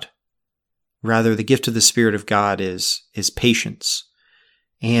of God. Rather, the gift of the Spirit of God is patience.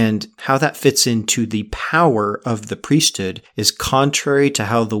 And how that fits into the power of the priesthood is contrary to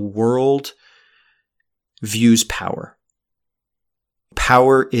how the world views power.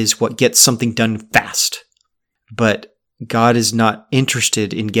 Power is what gets something done fast, but God is not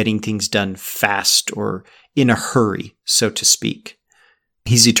interested in getting things done fast or in a hurry, so to speak.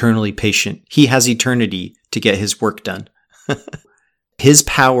 He's eternally patient. He has eternity to get his work done. His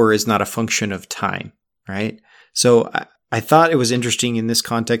power is not a function of time, right? So I thought it was interesting in this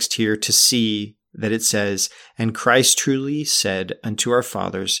context here to see that it says, "And Christ truly said unto our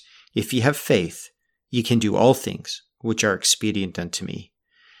fathers, if ye have faith, ye can do all things which are expedient unto me."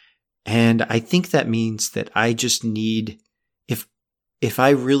 And I think that means that I just need, if I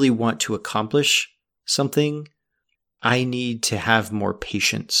really want to accomplish something, I need to have more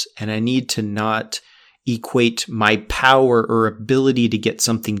patience, and I need to not equate my power or ability to get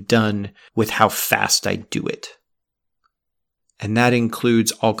something done with how fast I do it. And that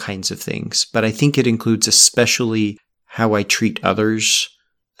includes all kinds of things, but I think it includes especially how I treat others,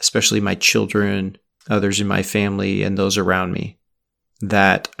 especially my children, others in my family, and those around me.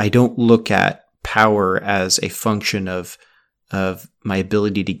 That I don't look at power as a function of my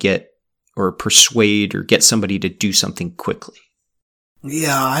ability to get or persuade or get somebody to do something quickly.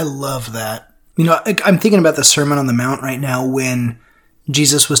 Yeah, I love that. I'm thinking about the Sermon on the Mount right now when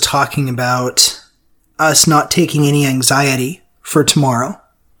Jesus was talking about us not taking any anxiety for tomorrow.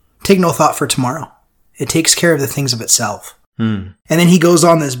 Take no thought for tomorrow. It takes care of the things of itself. And then he goes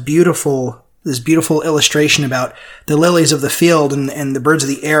on this beautiful illustration about the lilies of the field and the birds of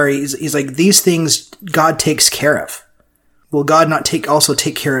the air. He's like, these things God takes care of. Will God not also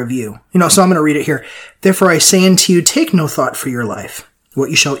take care of you? So I'm going to read it here. Therefore I say unto you, take no thought for your life, what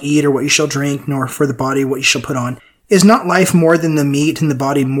you shall eat or what you shall drink, nor for the body what you shall put on. Is not life more than the meat, and the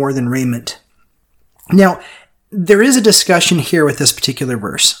body more than raiment? Now, there is a discussion here with this particular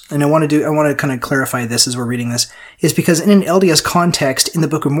verse, and I want to kind of clarify this as we're reading this, is because in an LDS context in the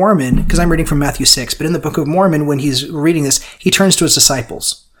Book of Mormon, because I'm reading from Matthew 6, but in the Book of Mormon, when he's reading this, he turns to his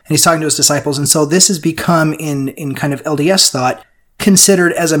disciples, and he's talking to his disciples, and so this has become, in kind of LDS thought,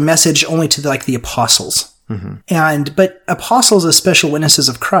 considered as a message only to the apostles. Mm-hmm. But apostles as special witnesses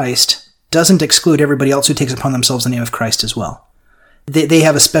of Christ doesn't exclude everybody else who takes upon themselves the name of Christ as well. They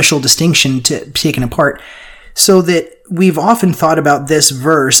have a special distinction to taken apart. So that we've often thought about this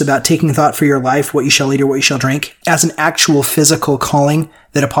verse, about taking thought for your life, what you shall eat or what you shall drink, as an actual physical calling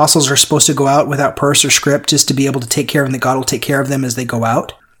that apostles are supposed to go out without purse or scrip just to be able to take care of them, that God will take care of them as they go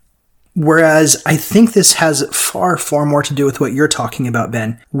out. Whereas I think this has far, far more to do with what you're talking about,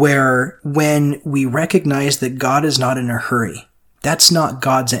 Ben, where when we recognize that God is not in a hurry, that's not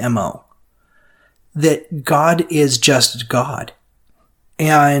God's MO. That God is just God.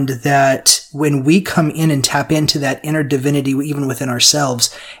 And that when we come in and tap into that inner divinity, even within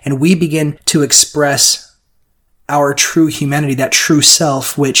ourselves, and we begin to express our true humanity, that true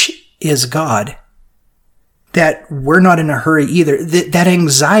self, which is God, that we're not in a hurry either. That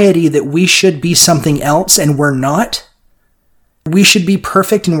anxiety that we should be something else and we're not, we should be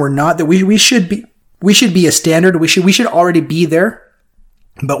perfect and we're not, that we should be a standard, we should already be there,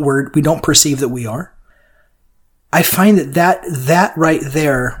 but we don't perceive that we are. I find that right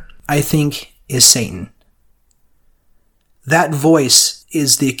there, I think, is Satan. That voice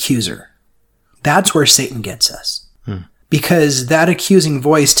is the accuser. That's where Satan gets us. Because that accusing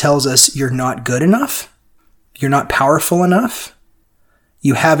voice tells us you're not good enough. You're not powerful enough.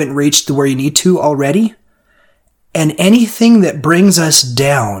 You haven't reached where you need to already. And anything that brings us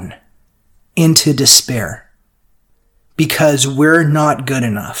down into despair because we're not good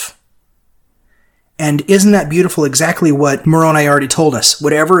enough. And isn't that beautiful? Exactly what Moroni already told us.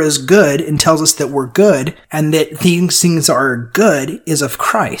 Whatever is good and tells us that we're good and that these things are good is of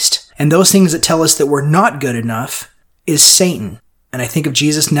Christ. And those things that tell us that we're not good enough is Satan. And I think of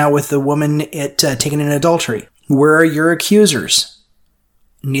Jesus now with the woman taken in adultery. Where are your accusers?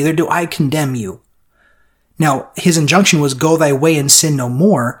 Neither do I condemn you. Now, his injunction was go thy way and sin no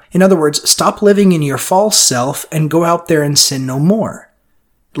more. In other words, stop living in your false self and go out there and sin no more.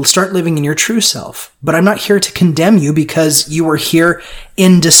 Start living in your true self. But I'm not here to condemn you because you were here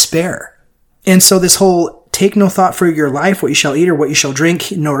in despair. And so this whole take no thought for your life, what you shall eat or what you shall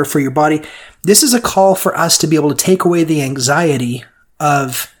drink, nor for your body, this is a call for us to be able to take away the anxiety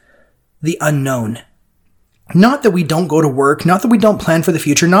of the unknown. Not that we don't go to work, not that we don't plan for the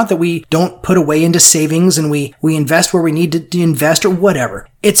future, not that we don't put away into savings and we invest where we need to invest or whatever.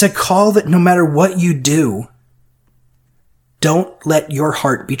 It's a call that no matter what you do, don't let your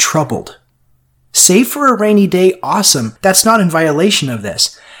heart be troubled. Save for a rainy day, awesome. That's not in violation of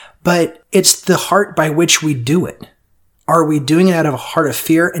this. But it's the heart by which we do it. Are we doing it out of a heart of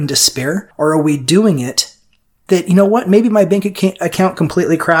fear and despair? Or are we doing it that, you know what, maybe my bank account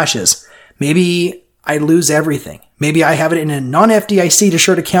completely crashes. Maybe I lose everything. Maybe I have it in a non-FDIC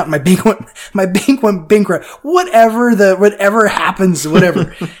insured account and my bank went bankrupt. Whatever happens,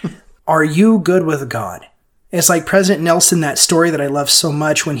 whatever. Are you good with God? It's like President Nelson, that story that I love so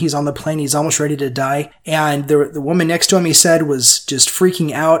much when he's on the plane, he's almost ready to die. And the woman next to him, he said, was just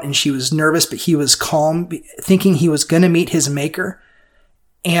freaking out and she was nervous, but he was calm, thinking he was going to meet his maker.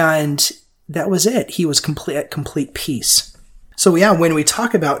 And that was it. He was at complete peace. So yeah, when we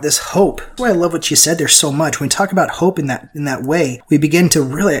talk about this hope, that's why I love what you said there so much. When we talk about hope in that way, we begin to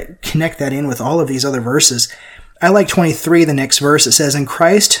really connect that in with all of these other verses. I like 23, the next verse. It says, "And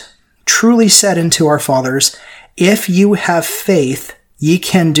Christ truly said unto our fathers, if you have faith, ye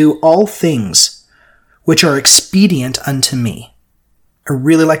can do all things which are expedient unto me." I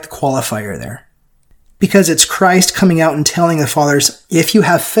really like the qualifier there. Because it's Christ coming out and telling the fathers, if you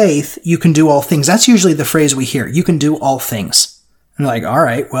have faith, you can do all things. That's usually the phrase we hear. You can do all things. And like, all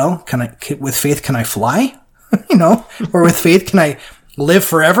right, well, with faith, can I fly? Or with faith, can I live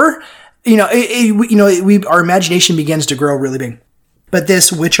forever? Our imagination begins to grow really big. But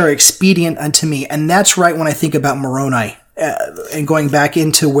this, which are expedient unto me. And that's right when I think about Moroni. And going back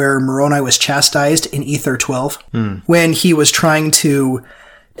into where Moroni was chastised in Ether 12. When he was trying to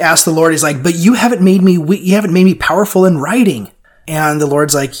ask the Lord, he's like, but you haven't made me powerful in writing. And the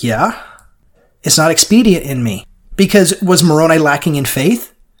Lord's like, yeah, it's not expedient in me. Because was Moroni lacking in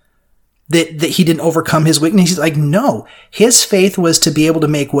faith? That he didn't overcome his weakness? He's like, no. His faith was to be able to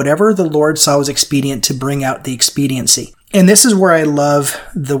make whatever the Lord saw was expedient to bring out the expediency. And this is where I love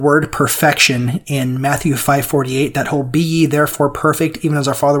the word perfection in Matthew 5:48, that whole be ye therefore perfect, even as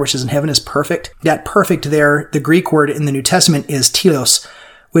our Father which is in heaven is perfect. That perfect there, the Greek word in the New Testament is telos,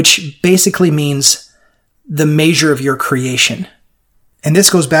 which basically means the measure of your creation. And this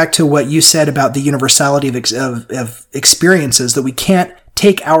goes back to what you said about the universality of experiences, that we can't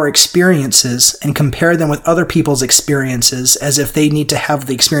take our experiences and compare them with other people's experiences as if they need to have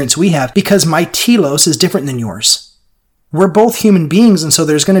the experience we have, because my telos is different than yours. We're both human beings, and so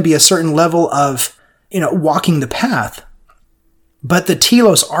there's going to be a certain level of, walking the path. But the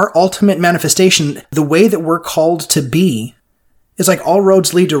telos, our ultimate manifestation, the way that we're called to be, It's like all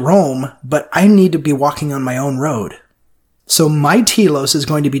roads lead to Rome, but I need to be walking on my own road. So my telos is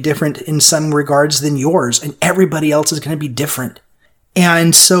going to be different in some regards than yours, and everybody else is going to be different.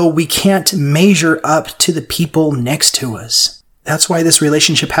 And so we can't measure up to the people next to us. That's why this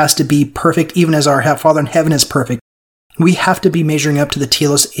relationship has to be perfect, even as our Father in heaven is perfect. We have to be measuring up to the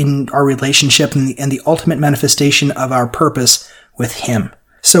telos in our relationship and the ultimate manifestation of our purpose with Him.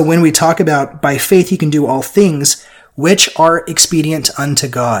 So when we talk about by faith you can do all things which are expedient unto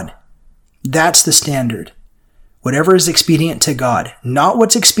God, that's the standard. Whatever is expedient to God, not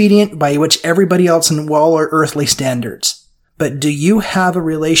what's expedient by which everybody else in all our earthly standards. But do you have a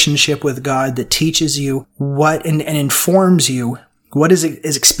relationship with God that teaches you what and informs you what is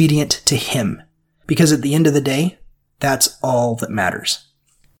expedient to Him? Because at the end of the day, that's all that matters.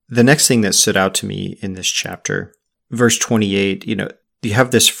 The next thing that stood out to me in this chapter, verse 28, you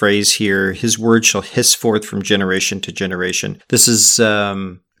have this phrase here, His word shall hiss forth from generation to generation. This is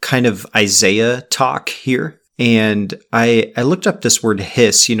kind of Isaiah talk here. And I looked up this word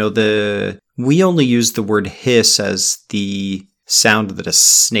hiss. We only use the word hiss as the sound that a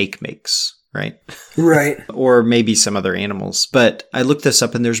snake makes, right? Right. Or maybe some other animals. But I looked this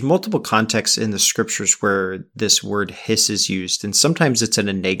up, and there's multiple contexts in the scriptures where this word hiss is used. And sometimes it's in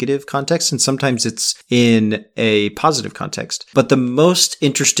a negative context, and sometimes it's in a positive context. But the most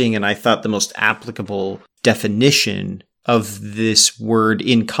interesting, and I thought the most applicable definition of this word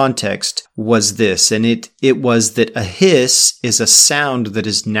in context was this, and it was that a hiss is a sound that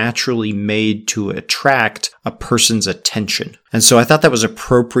is naturally made to attract a person's attention. And so I thought that was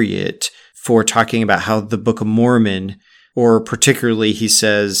appropriate for talking about how the Book of Mormon, or particularly he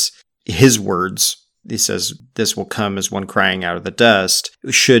says his words, he says, this will come as one crying out of the dust,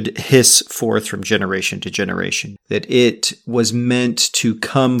 should hiss forth from generation to generation. That it was meant to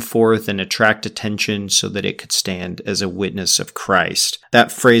come forth and attract attention so that it could stand as a witness of Christ.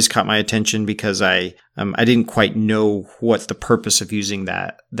 That phrase caught my attention because I didn't quite know what the purpose of using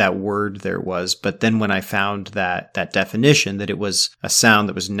that word there was. But then when I found that definition, that it was a sound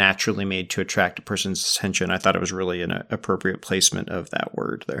that was naturally made to attract a person's attention, I thought it was really an appropriate placement of that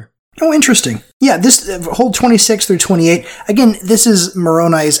word there. Oh, interesting. Yeah, this whole 26 through 28, again, this is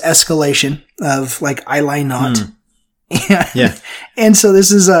Moroni's escalation of I lie not. Yeah. And so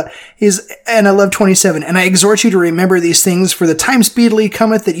this is and I love 27. And I exhort you to remember these things, for the time speedily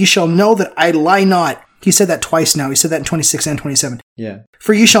cometh that you shall know that I lie not. He said that twice now. He said that in 26 and 27. Yeah.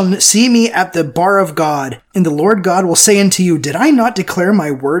 For you shall see me at the bar of God, and the Lord God will say unto you, did I not declare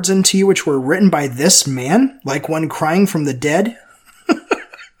my words unto you, which were written by this man, like one crying from the dead?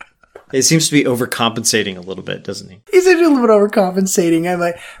 It seems to be overcompensating a little bit, doesn't he? He's a little bit overcompensating. I'm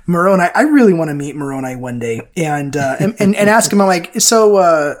like, Moroni, I really want to meet Moroni one day and ask him, I'm like,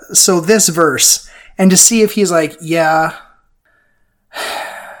 so this verse, and to see if he's like, yeah,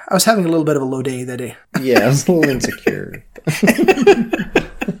 I was having a little bit of a low day that day. Yeah, I was a little insecure.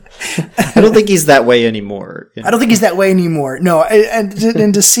 I don't think he's that way anymore. I don't think he's that way anymore. No,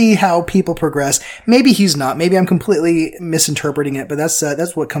 and to see how people progress. Maybe he's not. Maybe I'm completely misinterpreting it, but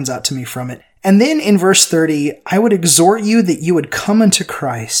that's what comes out to me from it. And then in verse 30, I would exhort you that you would come unto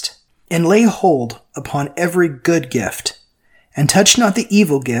Christ and lay hold upon every good gift, and touch not the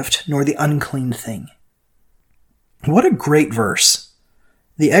evil gift, nor the unclean thing. What a great verse.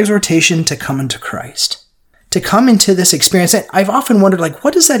 The exhortation to come unto Christ. To come into this experience. I've often wondered,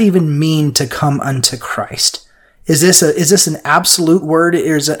 what does that even mean to come unto Christ? Is this an absolute word?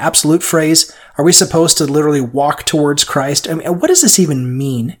 Is it an absolute phrase? Are we supposed to literally walk towards Christ? I mean, what does this even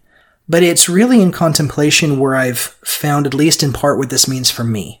mean? But it's really in contemplation where I've found, at least in part, what this means for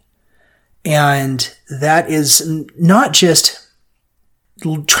me. And that is not just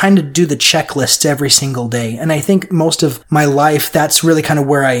trying to do the checklists every single day. And I think most of my life, that's really kind of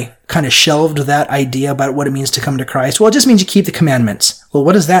where I kind of shelved that idea about what it means to come to Christ. Well, it just means you keep the commandments. Well,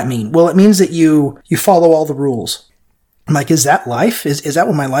 what does that mean? Well, it means that you follow all the rules. I'm like, is that life? Is that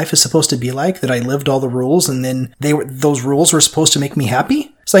what my life is supposed to be like? That I lived all the rules and then those rules were supposed to make me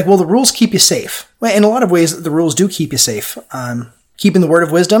happy? It's like, well, the rules keep you safe. Well, in a lot of ways, the rules do keep you safe. Keeping the word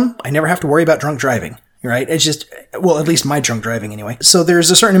of wisdom, I never have to worry about drunk driving. Right? It's just, well, at least my drunk driving anyway. So there's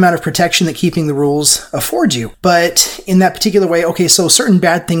a certain amount of protection that keeping the rules affords you. But in that particular way, okay, so certain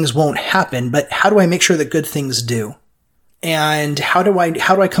bad things won't happen, but how do I make sure that good things do? And how do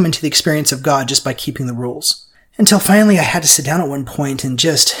I come into the experience of God just by keeping the rules? Until finally I had to sit down at one point and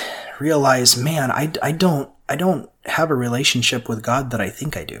just realize, man, I don't have a relationship with God that I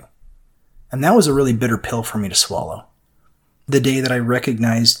think I do. And that was a really bitter pill for me to swallow. The day that I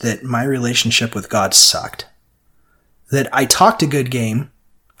recognized that my relationship with God sucked. That I talked a good game.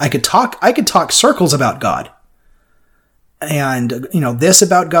 I could talk circles about God. and, this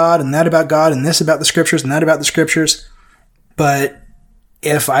about God and that about God and this about the scriptures and that about the scriptures. But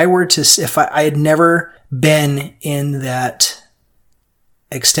if I had never been in that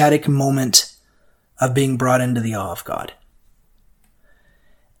ecstatic moment of being brought into the awe of God,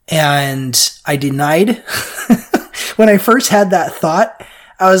 and I denied, when I first had that thought,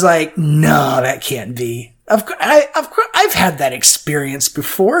 I was like, no, that can't be. I've had that experience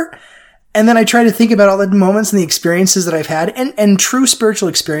before. And then I try to think about all the moments and the experiences that I've had and true spiritual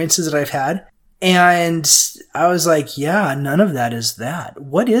experiences that I've had. And I was like, yeah, none of that is that.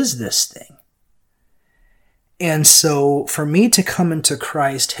 What is this thing? And so for me to come into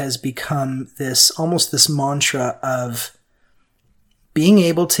Christ has become almost this mantra of being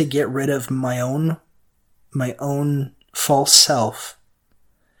able to get rid of my own false self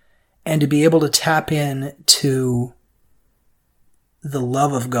and to be able to tap in to the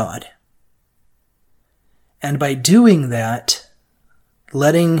love of God. And by doing that,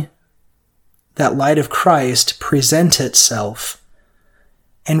 letting that light of Christ present itself,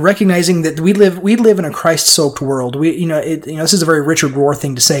 and recognizing that we live in a Christ-soaked world. This is a very Richard Rohr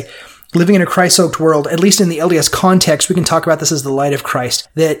thing to say. Living in a Christ-soaked world, at least in the LDS context, we can talk about this as the light of Christ.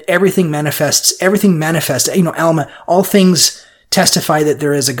 That everything manifests. Alma, all things testify that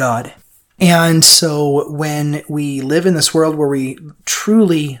there is a God. And so when we live in this world where we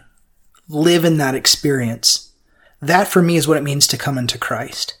truly live in that experience, that for me is what it means to come into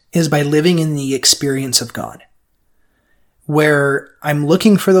Christ, is by living in the experience of God, where I'm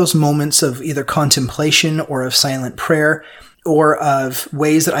looking for those moments of either contemplation or of silent prayer, or of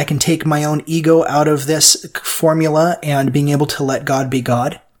ways that I can take my own ego out of this formula and being able to let God be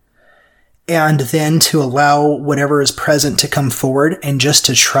God, and then to allow whatever is present to come forward and just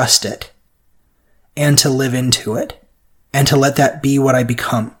to trust it and to live into it and to let that be what I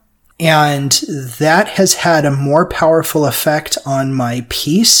become. And that has had a more powerful effect on my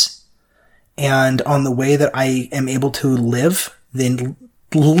peace and on the way that I am able to live than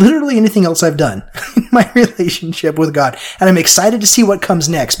literally anything else I've done in my relationship with God. And I'm excited to see what comes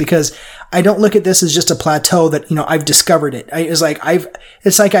next, because I don't look at this as just a plateau that, I've discovered it.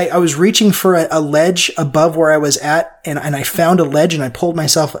 I was reaching for a ledge above where I was at, and I found a ledge and I pulled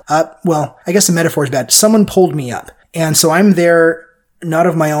myself up. Well, I guess the metaphor is bad. Someone pulled me up. And so I'm there, not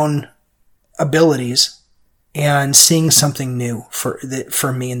of my own abilities, and seeing something new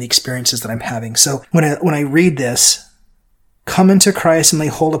for me and the experiences that I'm having. So when I read this, come into Christ and lay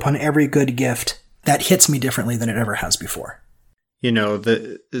hold upon every good gift, that hits me differently than it ever has before.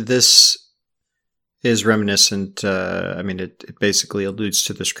 This is reminiscent. It basically alludes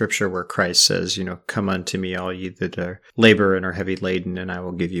to the scripture where Christ says, come unto me, all ye that are labor and are heavy laden, and I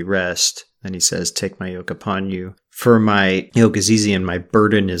will give you rest. And he says, take my yoke upon you, for my yoke is easy and my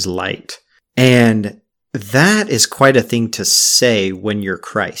burden is light. And that is quite a thing to say when you're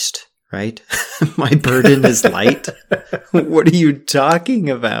Christ, right? My burden is light. What are you talking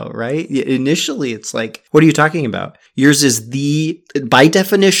about, right? Initially, it's like, what are you talking about? Yours is by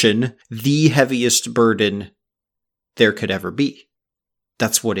definition, the heaviest burden there could ever be.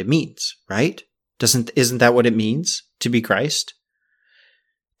 That's what it means, right? Isn't that what it means to be Christ?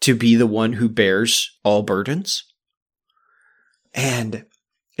 To be the one who bears all burdens? And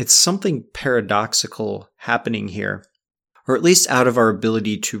it's something paradoxical happening here, or at least out of our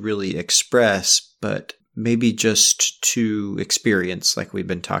ability to really express, but maybe just to experience, like we've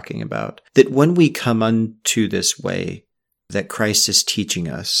been talking about. That when we come unto this way that Christ is teaching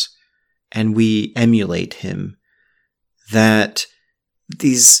us, and we emulate him, that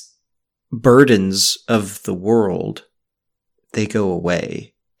these burdens of the world, they go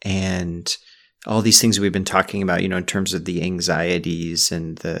away. And all these things we've been talking about, in terms of the anxieties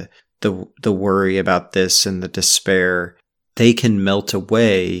and the worry about this and the despair, they can melt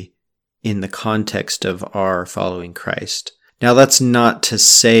away in the context of our following Christ. Now, that's not to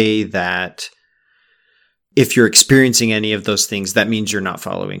say that if you're experiencing any of those things, that means you're not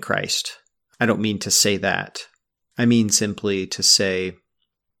following Christ. I don't mean to say that. I mean simply to say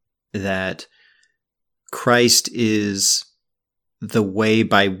that Christ is the way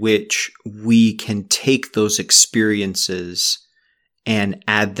by which we can take those experiences and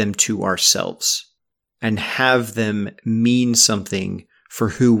add them to ourselves and have them mean something for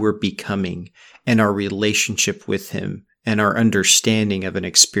who we're becoming and our relationship with him and our understanding of an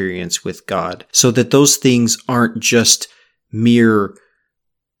experience with God, so that those things aren't just mere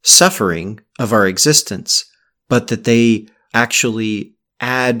suffering of our existence, but that they actually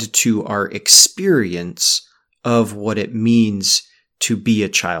add to our experience of what it means to be a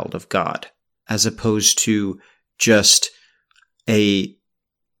child of God, as opposed to just a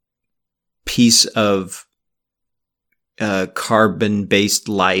piece of a carbon-based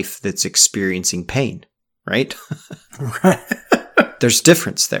life that's experiencing pain, right? Right. There's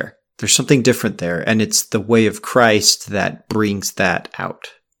difference there. There's something different there, and it's the way of Christ that brings that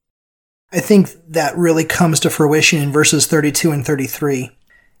out. I think that really comes to fruition in verses 32 and 33.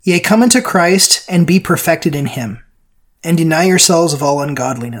 Yea, come unto Christ and be perfected in him, and deny yourselves of all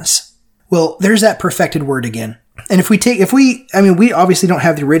ungodliness. Well, there's that perfected word again. And we obviously don't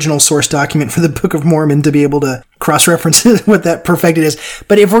have the original source document for the Book of Mormon to be able to cross-reference what that perfected is.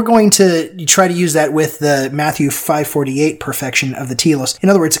 But if we're going to try to use that with the Matthew 5:48 perfection of the telos, in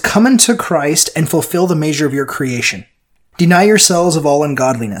other words, come unto Christ and fulfill the measure of your creation. Deny yourselves of all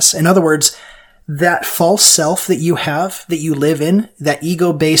ungodliness. In other words, that false self that you have, that you live in, that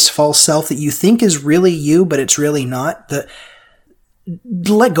ego-based false self that you think is really you, but it's really not,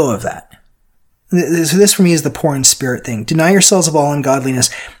 let go of that. This for me is the poor in spirit thing. Deny yourselves of all ungodliness.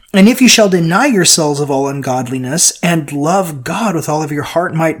 And if you shall deny yourselves of all ungodliness and love God with all of your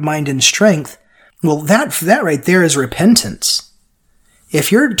heart, might, mind, and strength, well, that right there is repentance.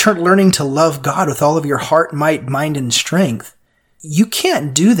 If you're learning to love God with all of your heart, might, mind, and strength, you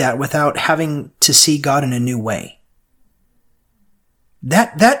can't do that without having to see God in a new way.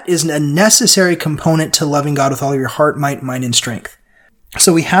 That is a necessary component to loving God with all of your heart, might, mind, and strength.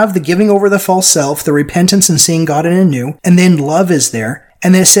 So we have the giving over the false self, the repentance and seeing God in anew, and then love is there.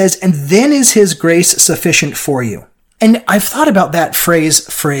 And then it says, and then is his grace sufficient for you. And I've thought about that phrase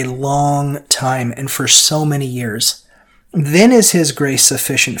for a long time and for so many years. Then is his grace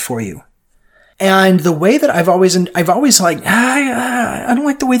sufficient for you. And the way that I've always like, I don't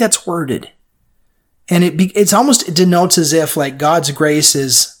like the way that's worded. And it almost denotes as if like God's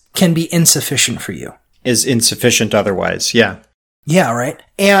grace can be insufficient for you. Is insufficient otherwise, yeah. Yeah, right.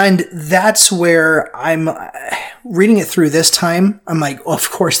 And that's where I'm reading it through this time. I'm like, oh, of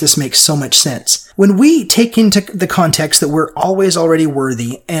course, this makes so much sense. When we take into the context that we're always already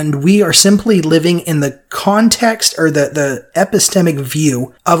worthy and we are simply living in the context or the epistemic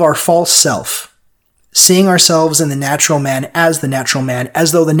view of our false self, seeing ourselves in the natural man, as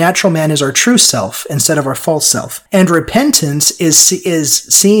though the natural man is our true self instead of our false self. And repentance is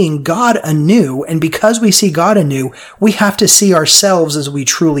seeing God anew, and because we see God anew, we have to see ourselves as we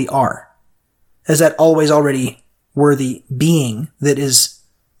truly are, as that always already worthy being that is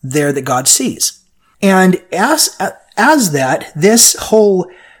there that God sees. And as that, this whole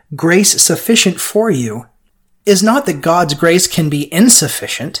grace sufficient for you is not that God's grace can be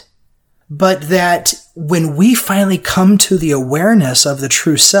insufficient, but that when we finally come to the awareness of the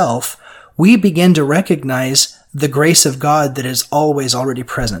true self, we begin to recognize the grace of God that is always already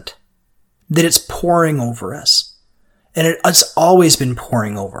present, that it's pouring over us, and it's always been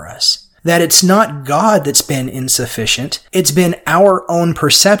pouring over us, that it's not God that's been insufficient, it's been our own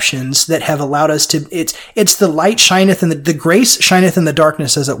perceptions that have allowed us to, it's the light shineth and the grace shineth in the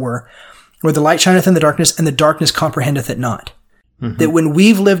darkness, as it were, where the light shineth in the darkness and the darkness comprehendeth it not. Mm-hmm. That when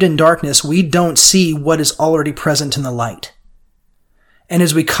we've lived in darkness, we don't see what is already present in the light. And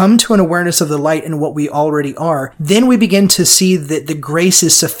as we come to an awareness of the light and what we already are, then we begin to see that the grace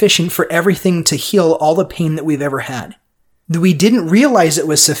is sufficient for everything to heal all the pain that we've ever had. We didn't realize it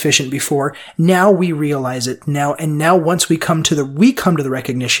was sufficient before. Now we realize it now. And now once we come to the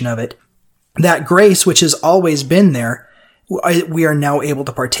recognition of it, that grace, which has always been there, we are now able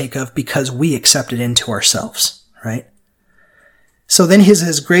to partake of because we accept it into ourselves, right? So then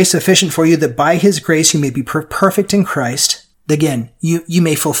his grace sufficient for you, that by his grace you may be perfect in Christ. Again, you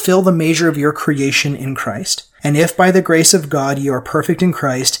may fulfill the measure of your creation in Christ. And if by the grace of God you are perfect in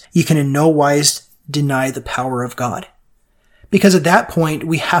Christ, you can in no wise deny the power of God. Because at that point,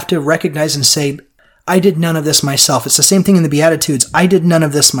 we have to recognize and say, I did none of this myself. It's the same thing in the Beatitudes. I did none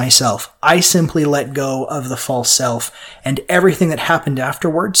of this myself. I simply let go of the false self, and everything that happened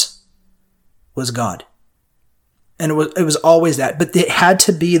afterwards was God. And it was always that. But it had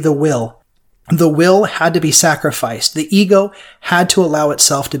to be the will. The will had to be sacrificed. The ego had to allow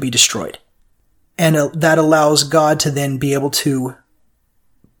itself to be destroyed. And that allows God to then be able to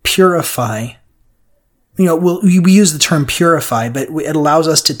purify. We use the term purify, but it allows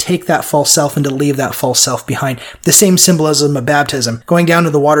us to take that false self and to leave that false self behind. The same symbolism of baptism, going down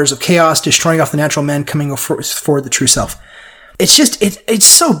to the waters of chaos, destroying off the natural man, coming for the true self. It's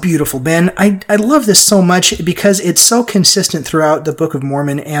so beautiful, Ben. I love this so much because it's so consistent throughout the Book of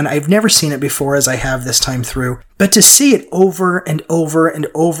Mormon, and I've never seen it before as I have this time through. But to see it over and over and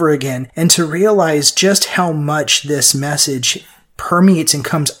over again, and to realize just how much this message permeates and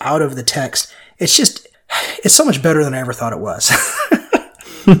comes out of the text, it's so much better than I ever thought it was.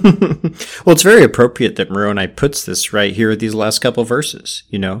 Well, it's very appropriate that Moroni puts this right here at these last couple verses.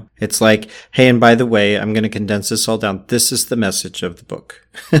 It's like, hey, and by the way, I'm going to condense this all down. This is the message of the book.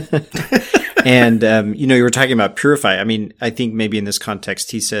 And, you were talking about purify. I mean, I think maybe in this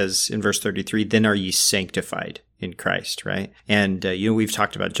context, he says in verse 33, then are ye sanctified in Christ, right? And, we've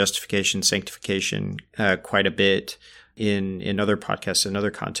talked about justification, sanctification quite a bit in other podcasts and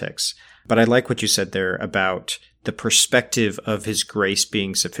other contexts. But I like what you said there about the perspective of his grace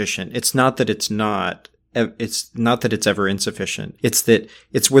being sufficient. It's not that it's ever insufficient.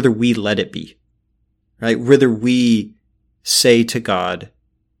 It's whether we let it be, right? Whether we say to God,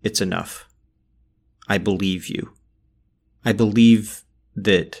 it's enough. I believe you. I believe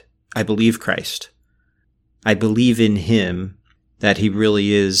Christ. I believe in him that he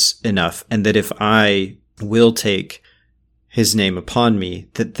really is enough. And that if I will take his name upon me,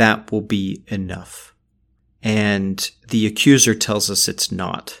 that will be enough. And the accuser tells us it's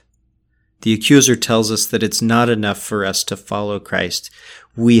not. The accuser tells us that it's not enough for us to follow Christ.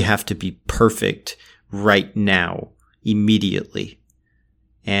 We have to be perfect right now, immediately.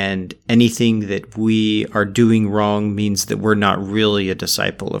 And anything that we are doing wrong means that we're not really a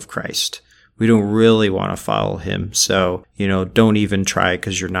disciple of Christ. We don't really want to follow him. So, don't even try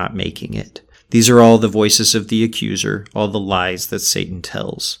because you're not making it. These are all the voices of the accuser, all the lies that Satan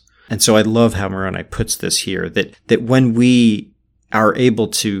tells. And so I love how Moroni puts this here, that when we are able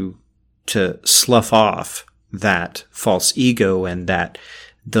to slough off that false ego and that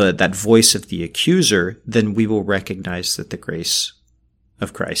voice of the accuser, then we will recognize that the grace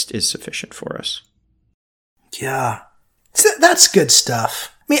of Christ is sufficient for us. Yeah. That's good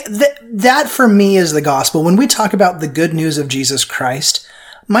stuff. I mean, that for me is the gospel. When we talk about the good news of Jesus Christ,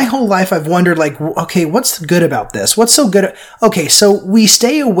 my whole life I've wondered, okay, what's good about this? What's so good? Okay, so we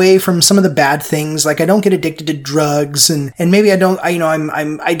stay away from some of the bad things. Like I don't get addicted to drugs and maybe I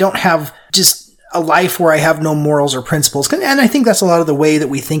don't have just a life where I have no morals or principles. And I think that's a lot of the way that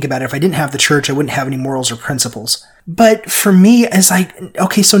we think about it. If I didn't have the church, I wouldn't have any morals or principles. But for me, it's like,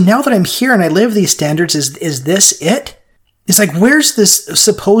 okay, so now that I'm here and I live these standards, is this it? It's like, where's this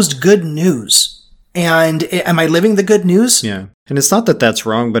supposed good news? And am I living the good news? Yeah. And it's not that that's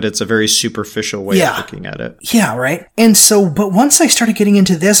wrong, but it's a very superficial way of looking at it. Yeah, right. And so, but once I started getting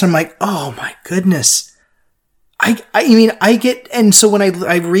into this, I'm like, oh my goodness. And so when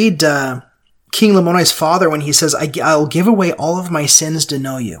I read King Lamoni's father, when he says, I'll give away all of my sins to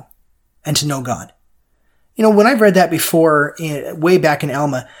know you and to know God. When I've read that before, way back in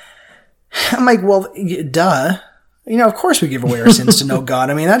Alma, I'm like, well, duh. Of course we give away our sins to know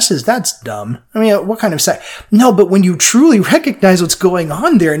God. I mean, that's dumb. I mean, what kind of No, but when you truly recognize what's going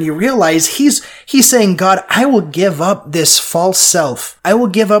on there and you realize he's saying, God, I will give up this false self. I will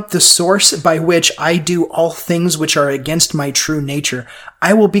give up the source by which I do all things which are against my true nature.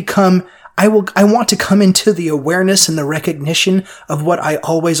 I want to come into the awareness and the recognition of what I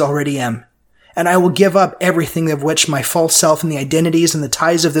always already am. And I will give up everything of which my false self and the identities and the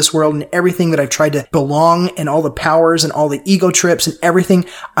ties of this world and everything that I've tried to belong and all the powers and all the ego trips and everything.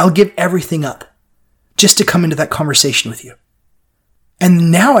 I'll give everything up just to come into that conversation with you.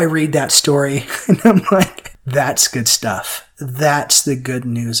 And now I read that story and I'm like, that's good stuff. That's the good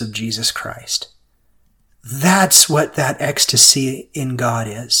news of Jesus Christ. That's what that ecstasy in God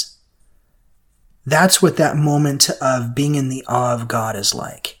is. That's what that moment of being in the awe of God is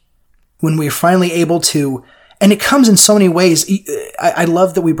like. When we're finally able to, and it comes in so many ways. I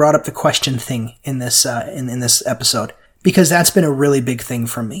love that we brought up the question thing in this in this episode, because that's been a really big thing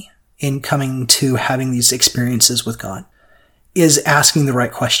for me in coming to having these experiences with God, is asking the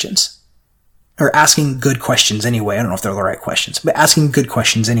right questions, or asking good questions anyway. I don't know if they're the right questions, but asking good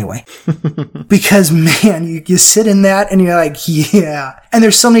questions anyway. Because man, you sit in that and you're like, yeah. And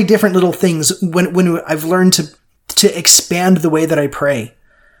there's so many different little things when I've learned to expand the way that I pray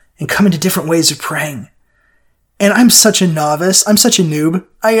and come into different ways of praying. And I'm such a novice. I'm such a noob.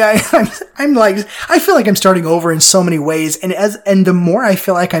 I'm like, I feel like I'm starting over in so many ways. And the more I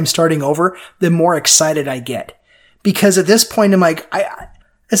feel like I'm starting over, the more excited I get. Because at this point, I'm like,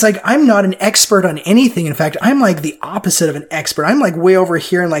 it's like, I'm not an expert on anything. In fact, I'm like the opposite of an expert. I'm like way over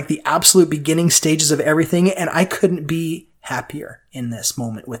here in like the absolute beginning stages of everything. And I couldn't be happier in this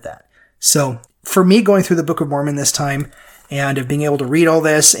moment with that. So for me, going through the Book of Mormon this time, and of being able to read all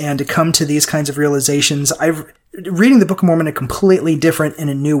this and to come to these kinds of realizations, reading the Book of Mormon in a completely different and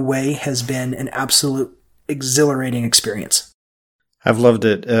a new way has been an absolute exhilarating experience. I've loved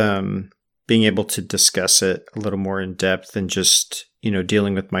it, being able to discuss it a little more in depth than just,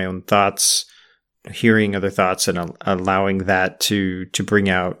 dealing with my own thoughts, hearing other thoughts and allowing that to bring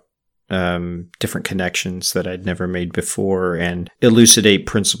out different connections that I'd never made before, and elucidate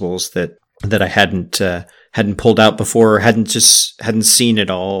principles that I hadn't pulled out before, or hadn't seen it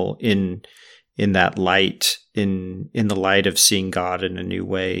all in that light, in the light of seeing God in a new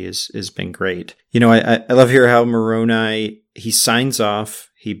way has been great. I love here how Moroni, he signs off,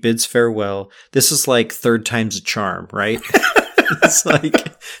 he bids farewell. This is like third time's a charm, right? It's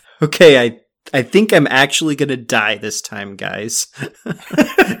like, okay, I think I'm actually going to die this time, guys.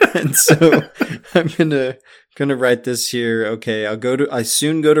 And so I'm going to write this here. Okay, I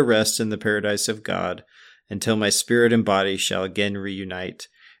soon go to rest in the paradise of God until my spirit and body shall again reunite.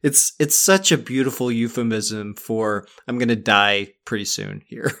 It's such a beautiful euphemism for I'm going to die pretty soon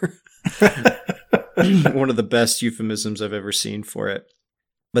here. One of the best euphemisms I've ever seen for it.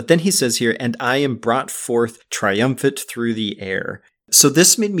 But then he says here, and I am brought forth triumphant through the air. So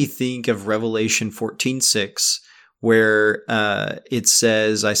this made me think of Revelation 14:6, where it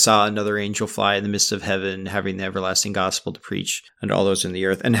says, I saw another angel fly in the midst of heaven, having the everlasting gospel to preach unto all those in the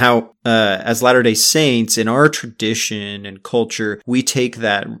earth. And how, as Latter-day Saints, in our tradition and culture, we take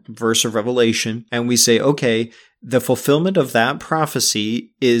that verse of Revelation and we say, okay, the fulfillment of that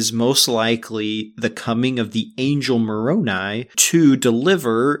prophecy is most likely the coming of the angel Moroni to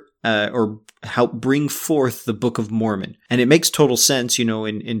deliver or help bring forth the Book of Mormon. And it makes total sense,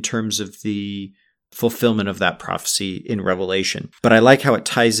 in terms of the fulfillment of that prophecy in Revelation. But I like how it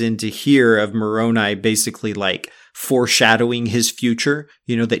ties into here of Moroni basically like foreshadowing his future,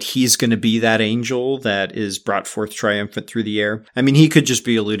 that he's going to be that angel that is brought forth triumphant through the air. I mean, he could just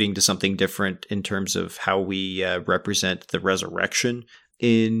be alluding to something different in terms of how we represent the resurrection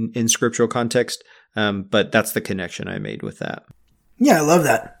in scriptural context. But that's the connection I made with that. Yeah, I love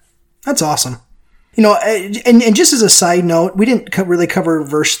that. That's awesome. And just as a side note, we didn't really cover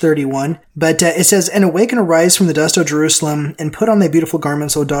verse 31, but it says, And awake and arise from the dust, O Jerusalem, and put on thy beautiful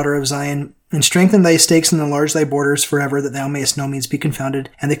garments, O daughter of Zion, and strengthen thy stakes and enlarge thy borders forever, that thou mayest no means be confounded.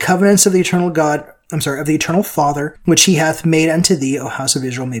 And the covenants of the eternal of the eternal Father, which he hath made unto thee, O house of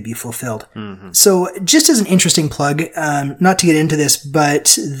Israel, may be fulfilled. Mm-hmm. So just as an interesting plug, not to get into this,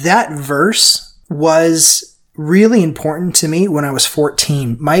 but that verse was really important to me when I was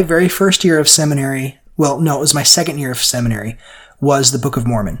 14. My very first year of seminary, it was my second year of seminary, was the Book of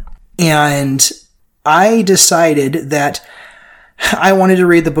Mormon. And I decided that I wanted to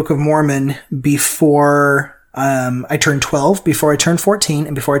read the Book of Mormon before I turned 12, before I turned 14,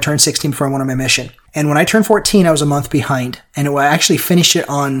 and before I turned 16, before I went on my mission. And when I turned 14, I was a month behind. And I actually finished it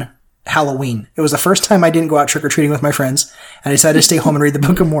on Halloween. It was the first time I didn't go out trick-or-treating with my friends, and I decided to stay home and read the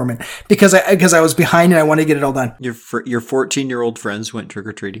Book of Mormon because I was behind and I wanted to get it all done. Your 14-year-old friends went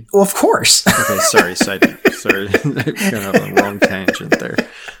trick-or-treating? Well, of course. Okay, sorry, sorry. Kind of a wrong tangent there.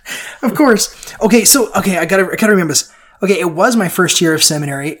 Of course. Okay, I gotta remember this. Okay, it was my first year of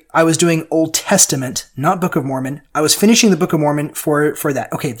seminary. I was doing Old Testament, not Book of Mormon. I was finishing the Book of Mormon for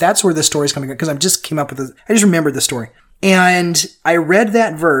that. Okay, that's where the story's coming from, because I just remembered the story. And I read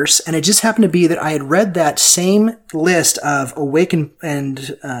that verse, and it just happened to be that I had read that same list of awaken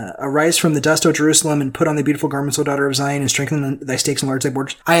and arise from the dust, O Jerusalem, and put on the beautiful garments, O daughter of Zion, and strengthen thy stakes and enlarge thy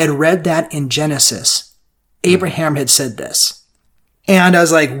borders. I had read that in Genesis. Abraham had said this. And I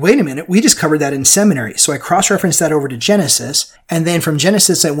was like, wait a minute, we just covered that in seminary. So I cross-referenced that over to Genesis, and then from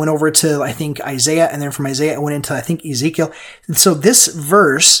Genesis I went over to, I think, Isaiah, and then from Isaiah I went into, I think, Ezekiel. And so this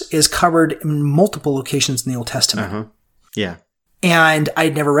verse is covered in multiple locations in the Old Testament. Uh-huh. Yeah. And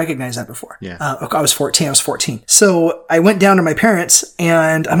I'd never recognized that before. Yeah. I was 14. So I went down to my parents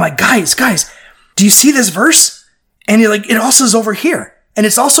and I'm like, guys, do you see this verse? And you're like, it also is over here. And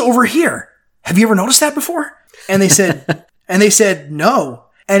it's also over here. Have you ever noticed that before? And they said, no.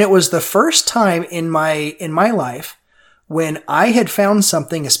 And it was the first time in my life when I had found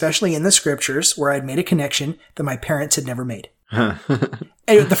something, especially in the scriptures, where I'd made a connection that my parents had never made.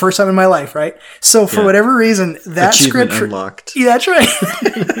 And the first time in my life, right? So for whatever reason, that Achievement scripture unlocked. Yeah, that's right.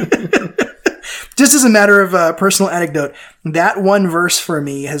 Just as a matter of personal anecdote, that one verse for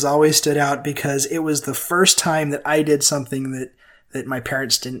me has always stood out because it was the first time that I did something that my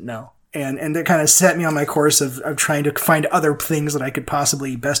parents didn't know. And that kind of set me on my course of trying to find other things that I could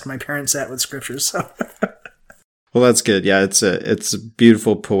possibly best my parents at with scriptures. So Well, that's good. Yeah, it's a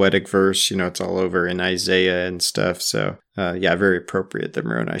beautiful poetic verse. It's all over in Isaiah and stuff. So, very appropriate that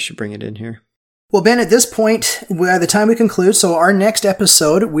Moroni should bring it in here. Well, Ben, at this point, by the time we conclude, so our next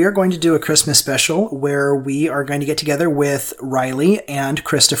episode, we are going to do a Christmas special where we are going to get together with Riley and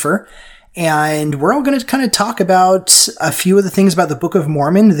Christopher. And we're all going to kind of talk about a few of the things about the Book of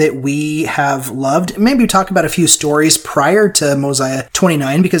Mormon that we have loved. Maybe talk about a few stories prior to Mosiah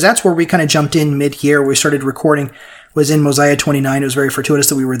 29, because that's where we kind of jumped in mid-year. We started recording was in Mosiah 29. It was very fortuitous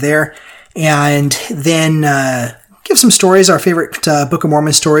that we were there. And then give some stories, our favorite Book of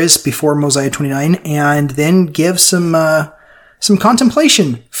Mormon stories before Mosiah 29, and then give some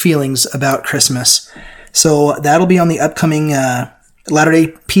contemplation feelings about Christmas. So that'll be on the upcoming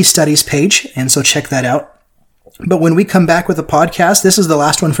Latter-day Peace Studies page, and so check that out. But when we come back with a podcast, this is the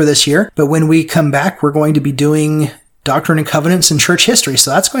last one for this year, but when we come back, we're going to be doing Doctrine and Covenants and church history.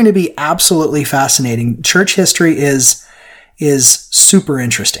 So that's going to be absolutely fascinating. Church history is super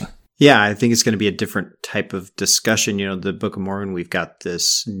interesting. Yeah, I think it's going to be a different type of discussion. The Book of Mormon, we've got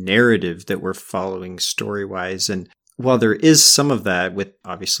this narrative that we're following story-wise. And while there is some of that with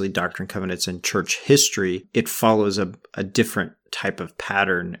obviously Doctrine and Covenants and church history, it follows a different type of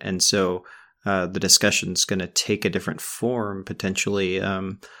pattern. And so the discussion's going to take a different form potentially.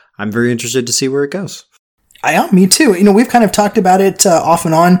 I'm very interested to see where it goes. Me too. We've kind of talked about it off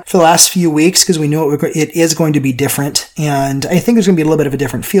and on for the last few weeks because we know it is going to be different. And I think there's going to be a little bit of a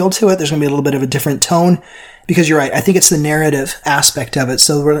different feel to it. There's going to be a little bit of a different tone because you're right. I think it's the narrative aspect of it.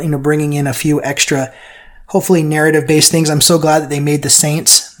 So we're, bringing in a few extra, hopefully narrative-based things. I'm so glad that they made the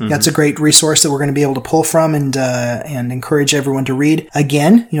Saints. Mm-hmm. That's a great resource that we're going to be able to pull from and encourage everyone to read.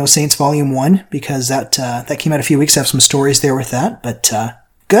 Again, Saints Volume 1, because that came out a few weeks. I have some stories there with that. But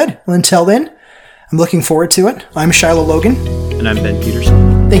good. Well, until then, I'm looking forward to it. I'm Shiloh Logan. And I'm Ben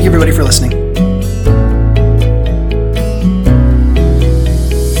Peterson. Thank you, everybody, for listening.